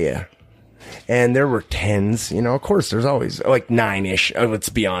the area, and there were 10s. Of course, there's always like 9-ish. Let's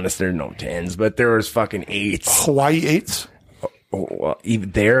be honest, there are no 10s, but there was fucking 8s. Hawaii 8s. Oh, well,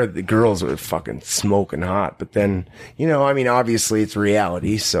 even there, the girls were fucking smoking hot. But then, I mean, obviously it's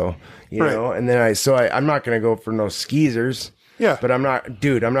reality. So, know, and then I'm not going to go for no skeezers. Yeah. But I'm not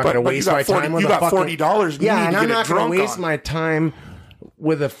going to waste my time with you got $40. Yeah, and I'm not going to waste my time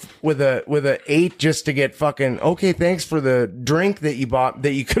with a 8 just to get fucking, okay, thanks for the drink that you bought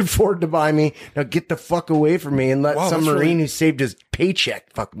that you could afford to buy me. Now get the fuck away from me and let some Marine who saved his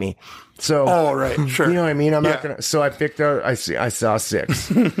paycheck fuck me. So, right, sure. You know what I mean? I'm not gonna. So I picked out. I saw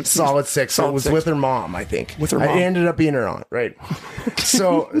 6, solid 6. So it was with her mom, I think. With her mom, it ended up being her aunt, right?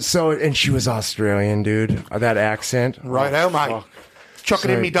 So, and she was Australian, dude. That accent, right? Oh my, chuck it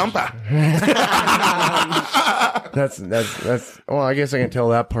in me dumper. That's. Well, I guess I can tell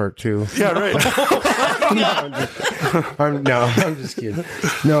that part too. Yeah, right. I'm just kidding.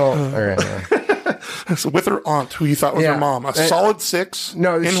 No, all right. So with her aunt, who you thought was Yeah. her mom, a solid 6.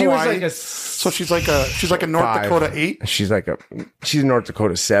 No, in she Hawaii. was like a. So she's like a North 5. Dakota 8. She's a North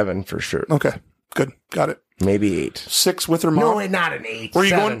Dakota 7 for sure. Okay, good, got it. Maybe 8. 6 with her mom. No, not an 8. Were you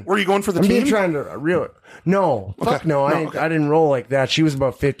 7. Were you going for the I'm team? trying to reel it. No, fuck no. I didn't roll like that. She was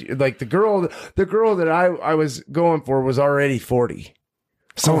about 50. Like the girl that I was going for was already 40.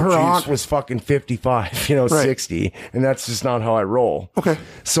 So her geez. aunt was fucking 55, Right. 60, and that's just not how I roll. Okay.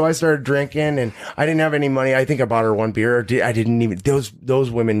 So I started drinking, and I didn't have any money. I think I bought her one beer. I didn't even. Those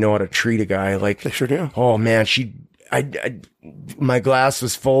women know how to treat a guy. Like They sure do. Oh man, my glass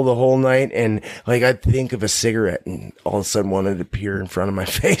was full the whole night, and like I'd think of a cigarette, and all of a sudden one would appear in front of my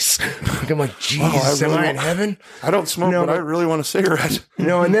face. I'm like, Jesus, am I in heaven? I don't smoke, No, but I really want a cigarette.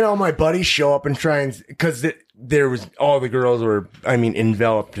 And then all my buddies show up and try and because there was all the girls were,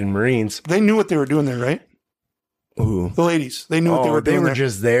 enveloped in Marines. They knew what they were doing there, right? Ooh. The ladies, they knew what they were doing. They were there.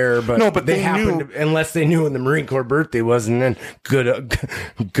 just there, but No, but they happened knew. to, unless they knew when the Marine Corps birthday was, and then good,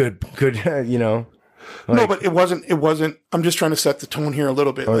 No, but it wasn't. I'm just trying to set the tone here a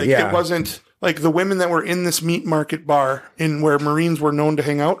little bit. yeah. It wasn't like the women that were in this meat market bar in where Marines were known to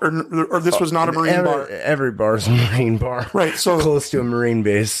hang out, or this was not a Marine bar. Every bar's a Marine bar, Right, so- close to a Marine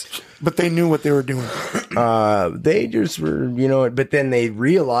base. But they knew what they were doing. They just were, but then they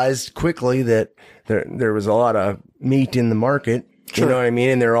realized quickly that there was a lot of meat in the market. Sure. You know what I mean?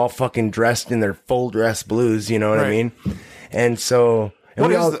 And they're all fucking dressed in their full dress blues. You know what I Right. mean? And so, and What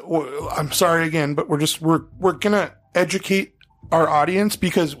we is? all, I'm sorry again, but we're gonna educate our audience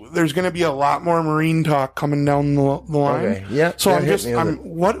because there's gonna be a lot more Marine talk coming down the line. Okay. Yeah. So Yeah, I'm hit just me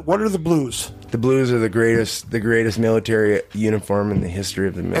with what are the blues? the blues are the greatest military uniform in the history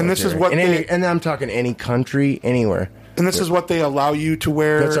of the military. And this is what and I'm talking any country, anywhere. And this is what they allow you to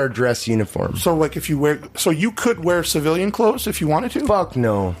wear. That's our dress uniform. So like if you wear, so you could wear civilian clothes if you wanted to. Fuck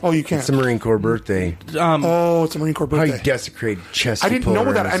no. Oh, you can't. It's a Marine Corps birthday. Oh, it's a Marine Corps How birthday. you desecrate chest? I didn't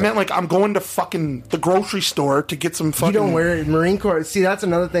know that. I meant like I'm going to fucking the grocery store to get some fucking. You don't wear it. Marine Corps. See, that's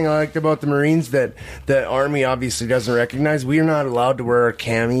another thing I liked about the Marines that the Army obviously doesn't recognize. We are not allowed to wear our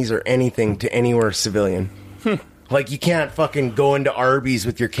camis or anything to anywhere civilian. Like, you can't fucking go into Arby's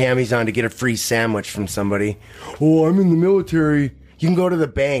with your camis on to get a free sandwich from somebody. Oh, I'm in the military. You can go to the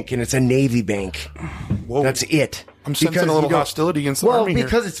bank, and it's a Navy bank. Whoa. That's it. I'm sensing Because a little you don't- hostility against the army here.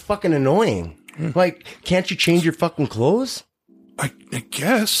 because it's fucking annoying. Like, can't you change your fucking clothes? I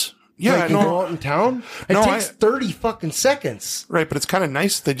guess. Yeah, Like, you go no, out in town? It No, takes 30 fucking seconds. right, but it's kind of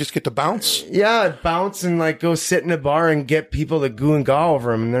nice. They just get to bounce. Yeah, I'd bounce and like go sit in a bar and get people to goo and gaw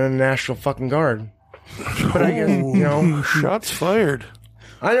over them, and they're in the National fucking Guard. But I guess, Shots fired.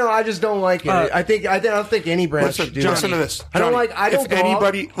 I know. I just don't like it. I don't think any branch Listen, should do listen that. to this. I don't Johnny, like. I don't. If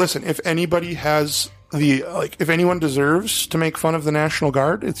anybody, listen, if anybody has if anyone deserves to make fun of the National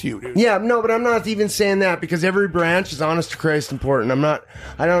Guard, it's you, dude. Yeah, no, but I'm not even saying that because every branch is honest to Christ important. I'm not.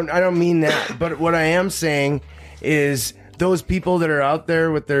 I don't mean that. But what I am saying is those people that are out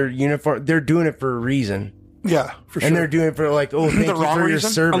there with their uniform, they're doing it for a reason. Yeah, for sure. And they're doing it for like, oh, thank The you wrong for your reason?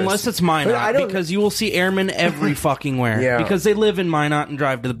 service. Unless it's Minot, But I don't- because you will see airmen every fucking where. Yeah. Because they live in Minot and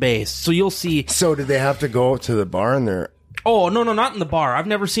drive to the base. So you'll see. So did they have to go to the bar and they're Oh, no, not in the bar. I've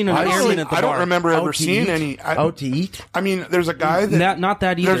never seen an airman at the I bar. don't remember ever out to seeing eat? any. out to eat? I mean, there's a guy that Not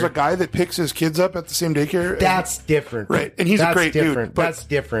that either. there's a guy that picks his kids up at the same daycare. That's different, Right, and he's a That's great dude, different. but- That's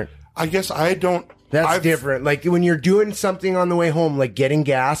different. I guess I don't. That's different. Like when you're doing something on the way home, like getting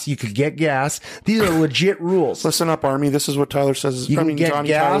gas, you could get gas. These are legit rules. Listen up, Army. This is what Tyler says. You can get Johnny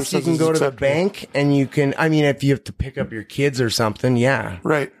Tyler gas. says You can is go to the acceptable. bank, and you can. I mean, if you have to pick up your kids or something, yeah.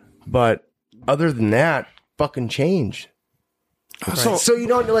 Right. But other than that, fucking change. So you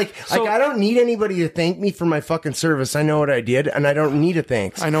don't like I don't need anybody to thank me for my fucking service. I know what I did, and I don't need a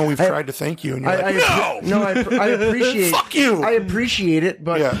thanks. I know we've tried to thank you, and you're like, no. I appreciate. Fuck you. I appreciate it,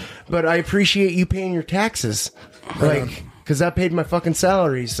 but Yeah. but I appreciate you paying your taxes, like because that paid my fucking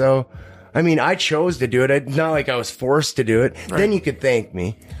salary. So, I mean, I chose to do it. It's not like I was forced to do it. Then you could thank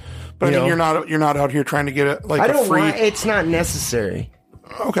me. But I you mean, know? you're not out here trying to get it like I a don't free. want. It's not necessary.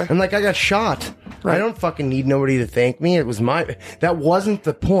 Okay. And like I got shot. Right. I don't fucking need nobody to thank me. It was my. That wasn't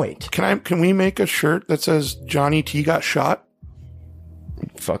the point. Can we make a shirt that says Johnny T got shot?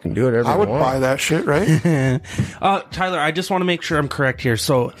 Fucking do it. I would buy that shit, right? Tyler, I just want to make sure I'm correct here.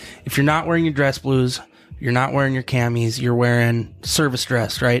 So if you're not wearing your dress blues, you're not wearing your camis, you're wearing service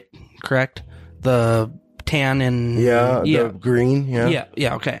dress, right? Correct? The tan and the green.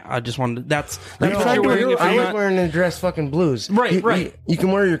 yeah. Okay, I just wanted. That's No, what you're wearing. If I you're was not, wearing a dress fucking blues. Right. You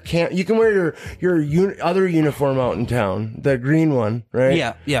can wear your other uniform out in town, the green one, right?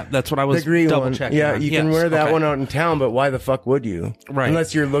 yeah. That's what I was The green double one. checking. Yeah, on. you can Yes, wear that okay. one out in town, but why the fuck would you? Right.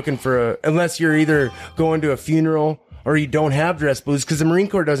 Unless you're looking for unless you're either going to a funeral or you don't have dress blues, because the Marine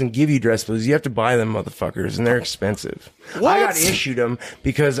Corps doesn't give you dress blues. You have to buy them, motherfuckers, and they're expensive. What? I got issued them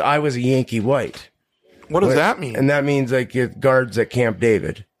because I was a Yankee white. What does that mean? And that means like it guards at Camp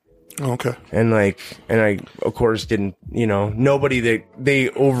David. Okay. And I, of course, didn't, nobody that they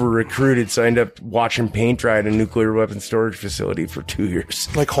over recruited. So I ended up watching paint dry at a nuclear weapons storage facility for 2 years.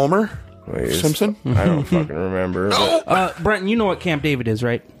 Like Homer Simpson? I don't fucking remember. But Brenton, you know what Camp David is,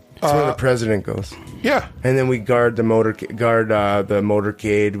 right? that's where the president goes. Yeah. And then we guard the motorcade.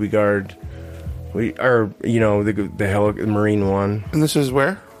 We guard, the Marine one And this is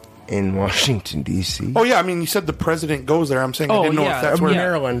where? in Washington, D.C. Oh, yeah. I mean, you said the president goes there. I'm saying I didn't know yeah. if that's where.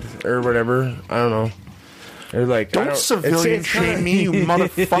 Maryland or whatever. I don't know. They're like, Don't civilian shame me, you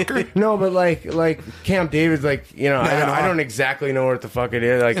motherfucker. No, but like Camp David's like, I don't exactly know what the fuck it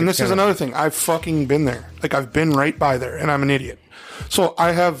is. Like, And it's this is kinda- another thing. I've fucking been there. Like, I've been right by there, and I'm an idiot. So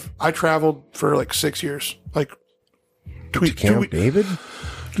I traveled for like 6 years. Like, Camp David?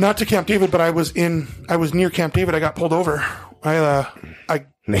 not to Camp David, but I was near Camp David. I got pulled over.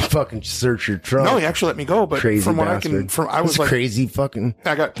 They fucking search your trunk. No, he actually let me go, but Crazy from what bastard. I was That's like, crazy fucking.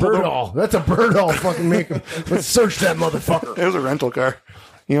 I got pulled over. Birdall. That's a Birdall. Fucking make him. Let's search that motherfucker. It was a rental car.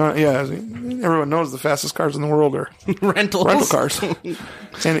 Everyone knows the fastest cars in the world are Rental cars.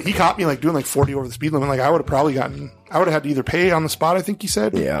 And he caught me like doing like 40 over the speed limit. Like I would have had to either pay on the spot, I think he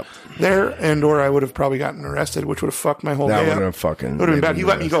said. Yeah. There, or I would have probably gotten arrested, which would have fucked my whole That day would up. have fucking. It would have been bad. He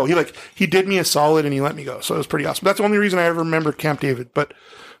let me go. He did me a solid and he let me go. So it was pretty awesome. That's the only reason I ever remembered Camp David. But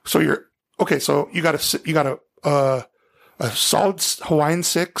so you got a solid Hawaiian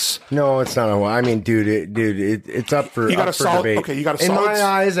 6. No, it's not a. I mean, dude, it's up for. You got up a for solid. debate. Okay, you got a In solid. my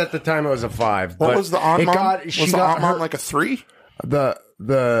eyes, at the time, it was a 5. What but was the on mom? She Was the got on mom her- like a 3?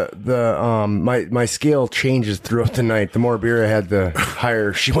 my scale changes throughout the night. The more beer I had, the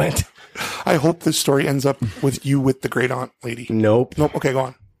higher she went. I hope this story ends up with you with the great aunt lady. Nope. Okay, go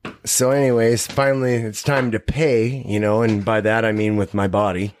on. So, anyways, finally, it's time to pay. And by that I mean with my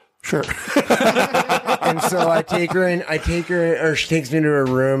body. Sure. And so I take her in, or she takes me to her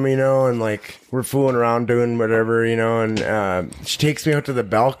room, and like we're fooling around doing whatever, and she takes me out to the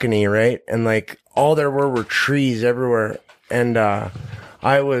balcony, right? And like all there were trees everywhere. And I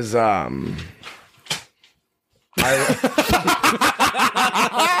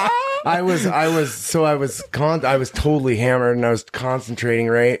was totally hammered and I was concentrating,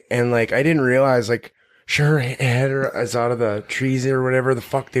 right? And like I didn't realize like her head is out of the trees or whatever the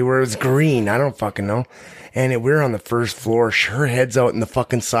fuck they were. It was green. I don't fucking know. And we were on the first floor. Her head's out in the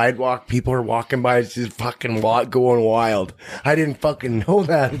fucking sidewalk. People are walking by. It's just fucking going wild. I didn't fucking know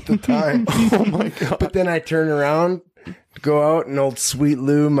that at the time. Oh my God. But then I turn around, go out, and old Sweet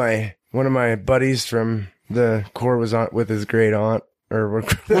Lou, one of my buddies from the Corps was on with his great aunt.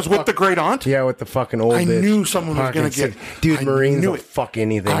 Was with the great aunt? Yeah, with the fucking old I bitch. knew someone was going to Fucking get... sick. Dude, I Marines knew will it. fuck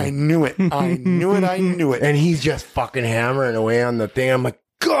anything. I knew it. I knew it. And he's just fucking hammering away on the thing. I'm like,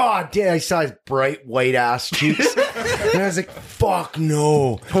 God damn, I saw his bright white ass cheeks. And I was like, fuck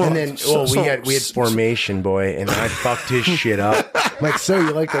no. And then, we had formation, boy, and I fucked his shit up. I'm like, so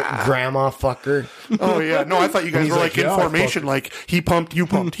you like that grandma fucker? Oh, yeah. No, I thought you guys were like in yeah, formation, like he pumped, you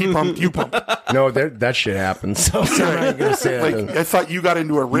pumped, he pumped, you pumped. No, that shit happens. So I'm not going to say that. Like, I thought you got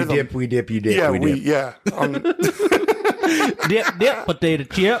into a rhythm. We dip, you dip, Yeah, we dip. yeah. Dip, potato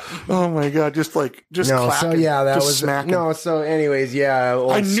chip. Oh my God, just No, clacking, so yeah, that just was smacking. no. So, anyways, yeah,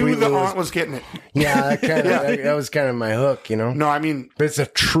 old I knew Sweet the Lou aunt was getting it. Yeah, that was kind of my hook, No, I mean, But it's a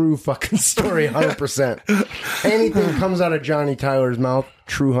true fucking story, 100%. Anything comes out of Johnny Tyler's mouth,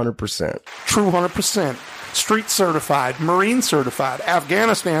 true 100%. true 100%. Street certified, Marine certified,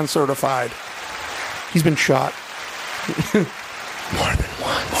 Afghanistan certified. He's been shot. More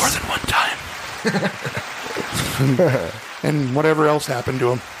than one time. And whatever else happened to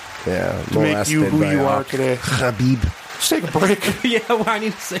him Yeah, to make you who you are today. Habib. Let's take a break. Yeah, well, I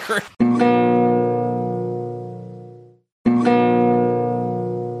need a cigarette.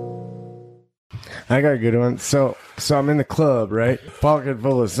 I got a good one. So I'm in the club, right? Pocket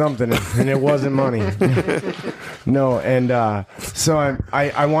full of something, and it wasn't money. No, and so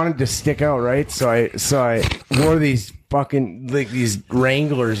I wanted to stick out, right? So I wore these fucking like these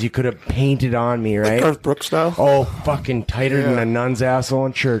Wranglers you could have painted on me, right? Garth Brooks style. Oh, fucking tighter than a nun's asshole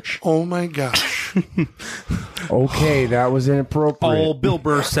in church. Oh my gosh. Okay, that was inappropriate. Oh, Bill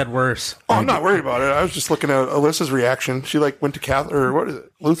Burr said worse. Oh, I'm not worried about it. I was just looking at Alyssa's reaction. She like went to Catholic or what is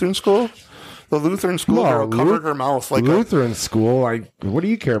it? Lutheran school. The Lutheran school girl covered her mouth like Lutheran school. What do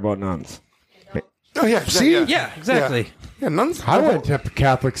you care about nuns? Oh yeah. See? Yeah, exactly. Yeah, nuns. I went to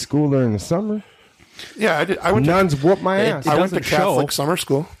Catholic school during the summer. Yeah, I did. I went. Nuns whooped my ass. I went to doesn't Catholic show. summer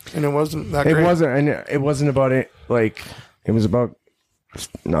school, and it wasn't that It great. wasn't, and it wasn't about it. Like it was about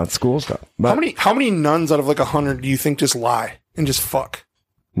not school stuff. But How many nuns out of like 100 do you think just lie and just fuck?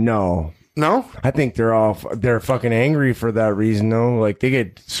 no, No. I think they're fucking angry for that reason. Though, like they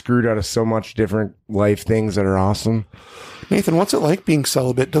get screwed out of so much different life things that are awesome. Nathan, what's it like being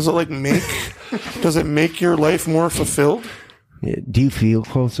celibate? Does it make your life more fulfilled? Yeah, do you feel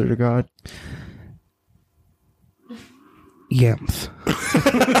closer to God? Yams.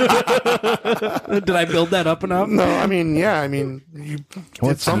 Did I build that up enough? No, I mean, you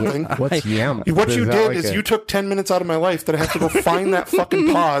did something. What's yam? What you that did like is you took 10 minutes out of my life that I have to go find that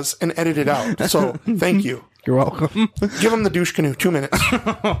fucking pause and edit it out. So, thank you. You're welcome. Give him the douche canoe. 2 minutes.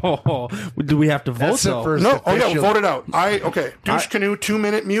 Do we have to vote? That's the though? first. No, official- vote it out. Okay. Douche canoe,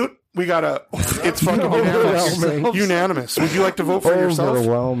 2-minute mute. We gotta. It's fucking Overwhelming. unanimous. Unanimous. Would you like to vote for yourself?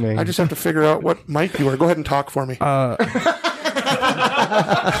 Overwhelming. I just have to figure out what mic you are. Go ahead and talk for me.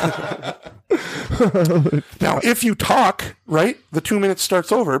 Now, if you talk, right, the 2 minutes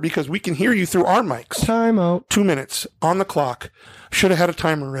starts over because we can hear you through our mics. Time out. 2 minutes on the clock. Should have had a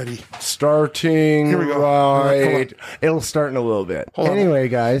timer ready. Starting. Here we go. Right. It'll start in a little bit. Hold on. Anyway,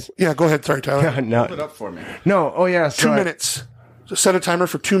 guys. Yeah, go ahead. Sorry, Tyler. Put it No. up for me. No. Oh yeah. 2 minutes. Just set a timer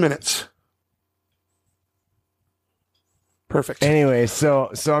for 2 minutes. Perfect. Anyway,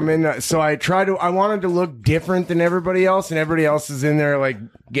 so I'm in. I wanted to look different than everybody else, and everybody else is in there like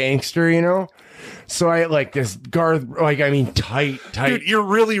gangster, you know. So I like this Garth, tight. Dude, you're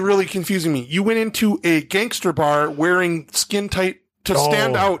really, really confusing me. You went into a gangster bar wearing skin tight to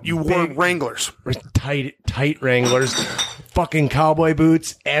stand out. You wore big- Wranglers. tight Wranglers, fucking cowboy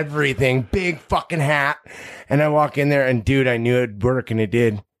boots, everything, big fucking hat, and I walk in there, and dude, I knew it'd work, and it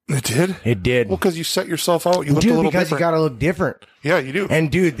did. It did? It did. Well, because you set yourself out. You looked a Dude, little because different. you gotta look different. Yeah, you do. And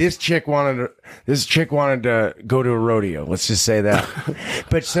dude, this chick wanted to go to a rodeo. Let's just say that.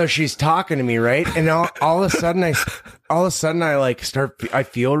 But so she's talking to me, right? And all of a sudden I like I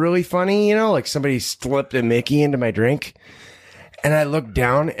feel really funny, you know, like somebody slipped a Mickey into my drink. And I look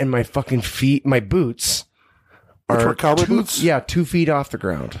down and my fucking feet, my boots Which are were cowboy boots? Yeah, 2 feet off the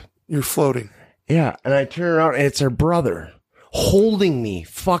ground. You're floating. Yeah. And I turn around and it's her brother holding me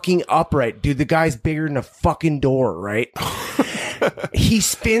fucking upright. Dude, the guy's bigger than a fucking door, right? He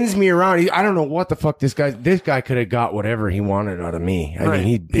spins me around. I don't know what the fuck this guy could have got whatever he wanted out of me. I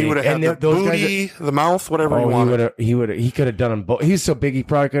mean, He would have had the booty, the mouth, whatever he wanted. he could have done them both. He's so big, he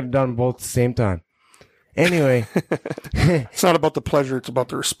probably could have done them both at the same time. Anyway. It's not about the pleasure, it's about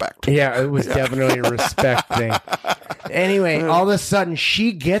the respect. Yeah, it was definitely a respect thing. Anyway, all of a sudden,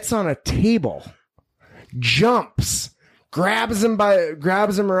 she gets on a table, jumps, grabs him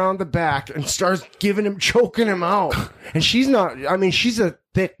around the back, and starts choking him out. And she's a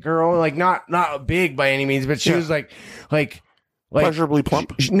thick girl, like not big by any means, but she was like Pleasurably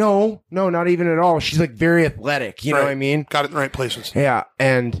plump. No, not even at all. She's like very athletic. You know what I mean? Got it in the right places. Yeah,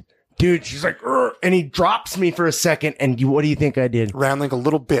 and. Dude, she's like, "Urgh," and he drops me for a second. And what do you think I did? Ran like a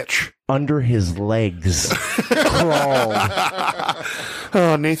little bitch. Under his legs, crawled.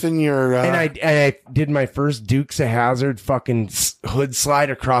 Oh, Nathan, you're. And I did my first Dukes of Hazzard fucking hood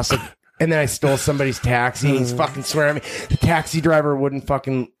slide across it, and then I stole somebody's taxi. And he's fucking swearing at me. The taxi driver wouldn't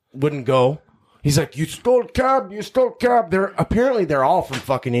go. He's like, "You stole a cab. They're all from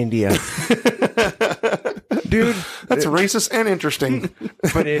fucking India." Dude, that's racist and interesting.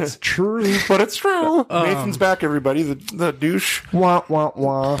 but it's true. But it's true. Nathan's back, everybody. The douche. Wah, wah,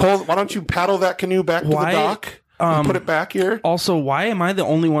 wah. Why don't you paddle that canoe back to the dock and put it back here? Also, why am I the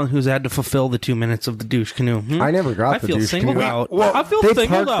only one who's had to fulfill the 2 minutes of the douche canoe? I never got the douche I feel singled canoe. out. Well, I feel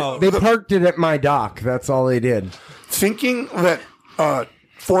singled out. They parked it at my dock. That's all they did. Thinking that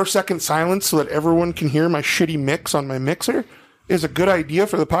 4-second silence so that everyone can hear my shitty mix on my mixer is a good idea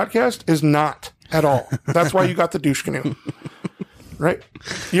for the podcast is not at all. That's why you got the douche canoe. Right?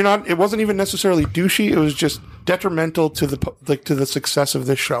 It wasn't even necessarily douchey. It was just detrimental to the success of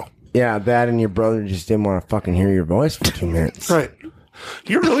this show. Yeah, that and your brother just didn't want to fucking hear your voice for 2 minutes. Right.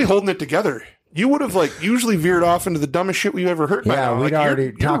 You're really holding it together. you would have like usually veered off into the dumbest shit we've ever heard. By Yeah, now. we'd Like, already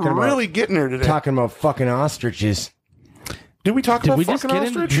you're talking about really getting her today. talking about fucking ostriches. Did we talk about we just fucking get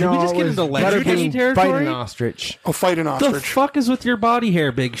into- ostrich? Did we just it get was into Letterkenny Letterkenny territory? Fighting ostrich. Oh, fight an The ostrich. fuck is with your body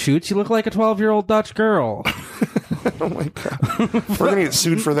hair, Big Shoots? You look like a 12-year-old Dutch girl. Oh my god, we're gonna get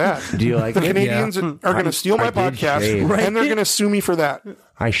sued for that. Do you like The it? Canadians are gonna steal my I did podcast, shave. and they're gonna sue me for that.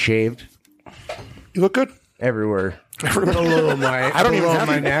 I shaved You look good. everywhere. Below my, I don't even below have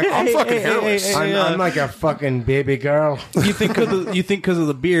my any- neck. I'm fucking hairless. I'm like a fucking baby girl. You think because of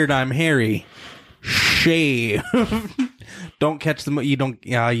the beard, I'm hairy? Shave. Don't catch the. You don't.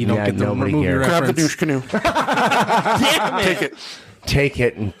 Yeah, you don't Yeah, get the nobody movie cares. Grab the reference. douche canoe. Damn it. Take it. Take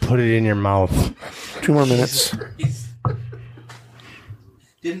it and put it in your mouth. 2 more minutes.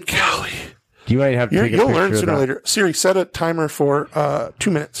 Golly. You might have to take a You'll picture learn of sooner or that later. Siri, set a timer for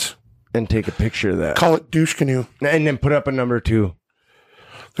 2 minutes. and take a picture of that. Call it douche canoe. And then put up a number 2.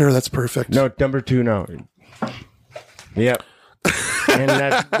 There, that's perfect. No, number 2 now. Yep. And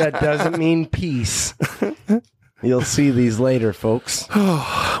that doesn't mean peace. You'll see these later, folks.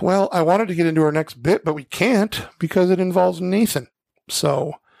 Well, I wanted to get into our next bit, but we can't because it involves Nathan.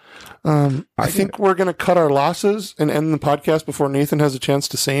 So I think we're going to cut our losses and end the podcast before Nathan has a chance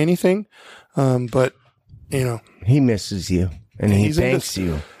to say anything. But, you know, He misses you, and he He's in thanks this-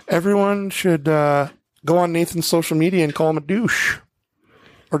 you. everyone should go on Nathan's social media and call him a douche.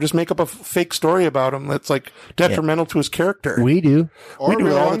 Or just make up a fake story about him that's like detrimental to his character. We do. We do it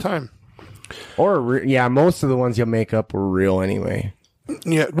real all one. the time. Or, yeah, most of the ones you'll make up were real anyway.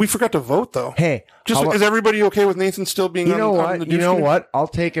 Yeah, we forgot to vote though. Hey, Just how about- is everybody okay with Nathan still being you on, know on what? the douche You know canoe? what? I'll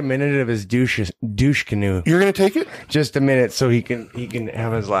take a minute of his douche canoe. You're going to take it? Just a minute so he can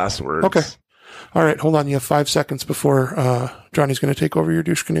have his last words. Okay. All right, hold on. You have 5 seconds before Johnny's going to take over your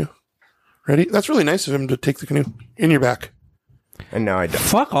douche canoe. Ready? That's really nice of him to take the canoe in your back. And now I don't.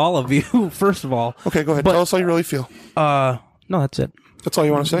 Fuck all of you. First of all. Okay, go ahead. But- Tell us how you really feel. No, that's it. That's all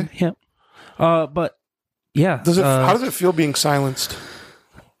you want to say? Yep. But yeah. Does it? How does it feel being silenced?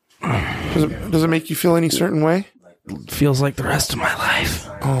 Does it make you feel any certain way? feels like the rest of my life?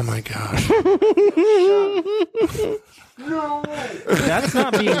 Oh my god! That's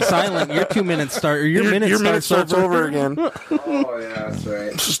not being silent. Your 2 minutes start. Or your minute starts over again. Oh, yeah, that's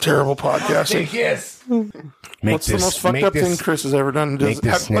right. This is terrible podcasting. Yes. What's the most fucked up thing Chris has ever done? make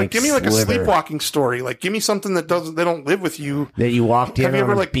this snake give me like a slither. sleepwalking story. Like, give me something that they don't live with you. that you walked in Have you on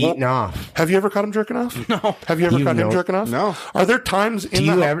ever, and like, beaten off? Have you ever caught him jerking off? No. Have you ever You caught him know- jerking off? No. Are there times in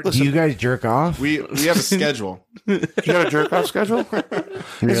Do you guys jerk off? We have a schedule. you got a jerk off schedule?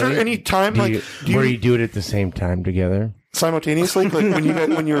 Is there any time Do like you, where you do it at the same time together? simultaneously, like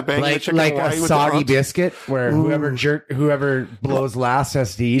when you were banging a chicken Like in Hawaii a with soggy the aunt? biscuit where whoever blows last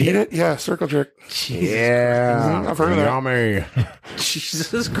has to eat Eat it. it? Yeah, circle jerk. Yeah, I've heard of that. Yummy.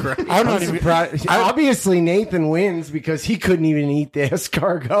 Jesus Christ. I'm not even. Surprised. Obviously, Nathan wins because he couldn't even eat the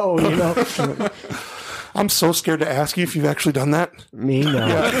escargot. You know, I'm so scared to ask you if you've actually done that. me no.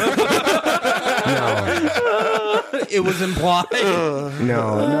 It was implied.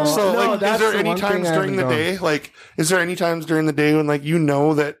 No. So, like, is that's there the any one thing times I during the haven't day? Like, is there any times during the day when, like, you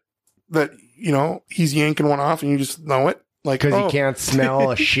know that you know he's yanking one off and you just know it? Like, Because oh. he can't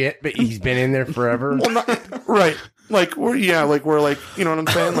smell a shit, but he's been in there forever. Well, not, right. Like, we're you know what I'm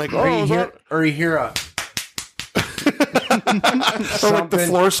saying? Like, or you is hear, that- or you hear a or like the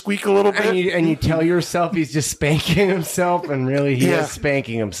floor squeak a little bit. and you tell yourself he's just spanking himself, and really he Yeah. is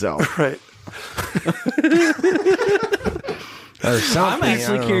spanking himself Right. or something. I'm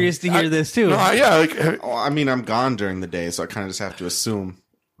actually curious to hear this too. No, yeah. Like, Oh, I mean, I'm gone during the day, so I kind of just have to assume.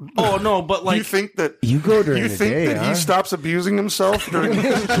 Oh no, but you think that You go during you the think day, that huh? he stops abusing himself during when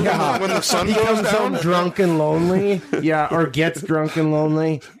the sun He goes comes down? home drunk and lonely, yeah, or gets drunk and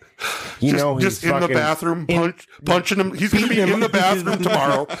lonely. You know, he's Just in the fucking- bathroom, punching him. He's going to be in the bathroom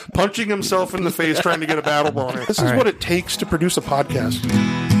tomorrow, punching himself in the face, trying to get a battle boner. This is what it takes to produce a podcast.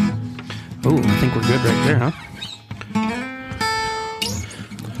 Ooh, I think we're good right there, huh?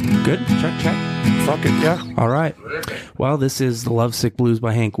 Good. Check. Fuck it, yeah. All right. Well, this is The Lovesick Blues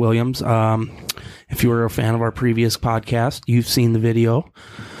by Hank Williams. If you were a fan of our previous podcast, you've seen the video.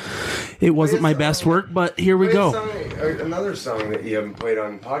 It wasn't my best work, but here we go. Another song that you haven't played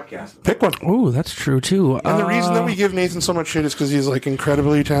on podcast. Pick one. Ooh, that's true too. And the reason that we give Nathan so much shit is because he's like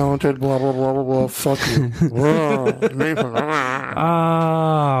incredibly talented. Blah blah blah blah blah. Fuck you. Whoa, Nathan.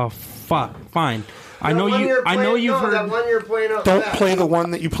 fuck. Fine. I know you. I know you've heard. that one you're playing out. Don't play the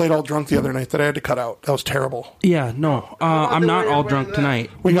one that you played all drunk the other night that I had to cut out. That was terrible. Yeah, no. I'm not all drunk tonight.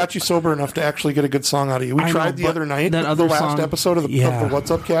 We got you sober enough to actually get a good song out of you. We I tried know, the other night, that other the last song- episode of the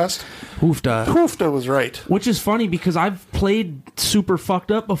What's Up cast. Hoofda. Hoofda was right. Which is funny because I've played super fucked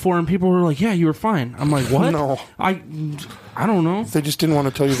up before, and people were like, "Yeah, you were fine." I'm like, "What?" No. I don't know. They just didn't want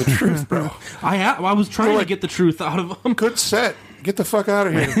to tell you the truth, bro. I was trying to like- get the truth out of them. Good set. Get the fuck out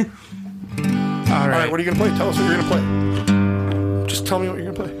of here. All All right, right, what are you going to play? Tell us what you're going to play. Just tell me what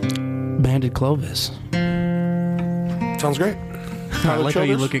you're going to play. Banded Clovis. Sounds great. I like how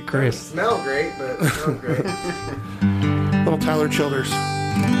you Childers? look at Chris. Smell great, but it sounds great. Little Tyler Childers.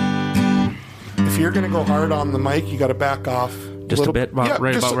 If you're going to go hard on the mic, you got to back off. Just a bit, about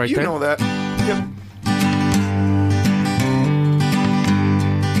right just about right you there. You know that. Yep.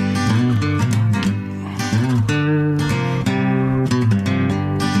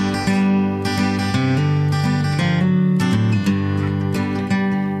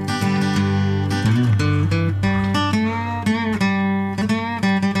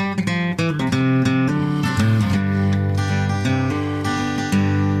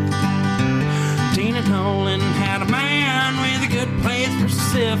 Tina Nolan had a man with a good place for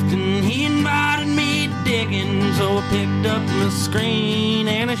sifting. He invited me digging, so I picked up my screen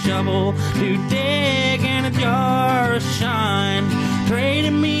and a shovel to dig and a jar of shine.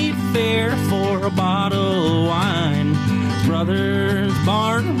 Traded me fair for a bottle of wine. Brothers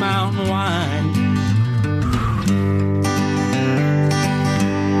Barn Mountain Wine.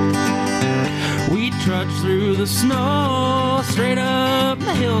 We trudged through the snow, straight up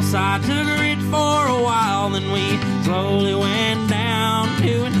the hillside. Took a ridge for a while, then we slowly went down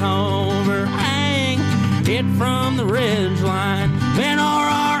to an overhang. Hit from the ridge line, bent over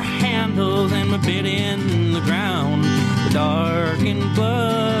our handles, and we bit in the ground, the dark and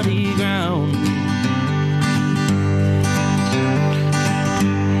bloody ground.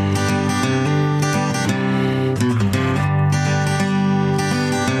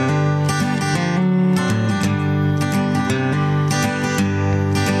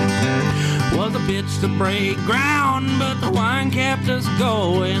 Was a bitch to break ground, but the wine kept us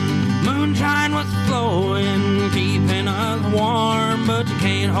going. Moonshine was flowing, keeping us warm. But you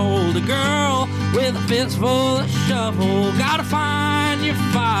can't hold a girl with a fistful of shovel. Gotta find your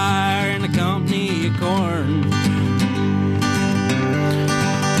fire in the company of corn.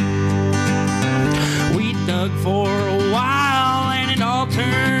 We dug for a while and it all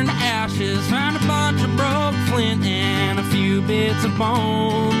turned to ashes. Found a bunch of broke flint and a few bits of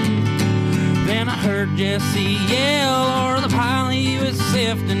bone. Then I heard Jesse yell o'er the pile he was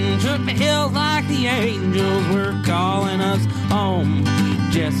sifting. Shook the hills like the angels were calling us home.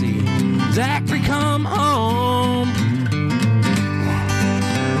 Jesse, Zachary, come home.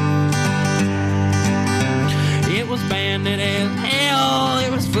 It was banded as hell, it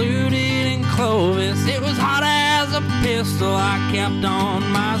was fluted in Clovis. It was hot as a pistol, I kept on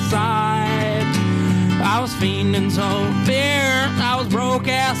my side. I was fiending so fierce, I was broke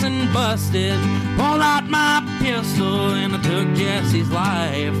ass and busted. Pulled out my pistol and I took Jesse's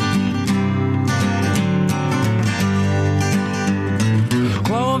life.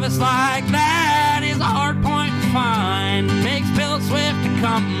 Clovis like that is a hard point to find. Makes Bill Swift to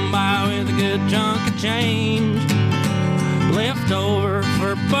come by with a good chunk of change. Left over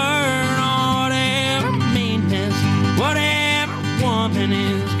for burn or whatever meanness, whatever woman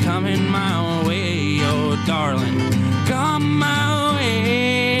is coming my way. Oh, darling, come my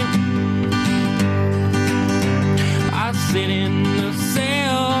way. I sit in the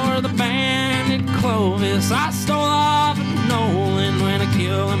cell where the bandit Clovis. I stole off at Nolan when I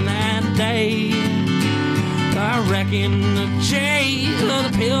killed him that day. I reckon the chase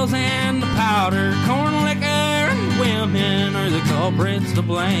of the pills and the powder, corn liquor and women are the culprits to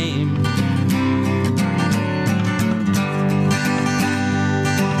blame.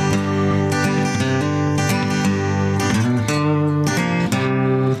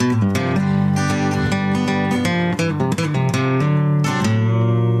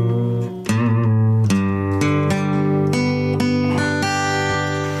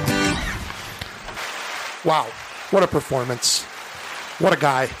 Wow. What a performance. What a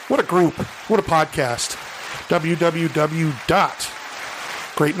guy. What a group. What a podcast.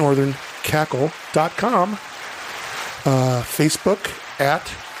 www.greatnortherncackle.com. Facebook at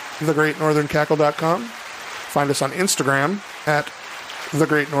thegreatnortherncackle.com. Find us on Instagram at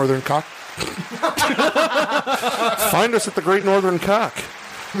thegreatnortherncock. Find us at the Great Northern Cock.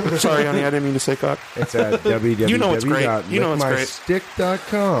 Sorry, honey, I didn't mean to say cock. It's at www.lickmystick.com. You know it's great. You know it's great.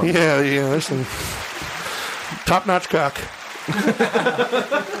 Yeah, there's some top-notch cock.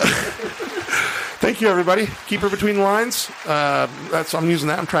 Thank you, everybody. Keep her between the lines. I'm using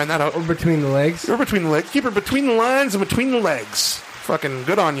that. I'm trying that out. Or between the legs. You're between the legs. Keep her between the lines and between the legs. Fucking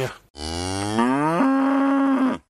good on you.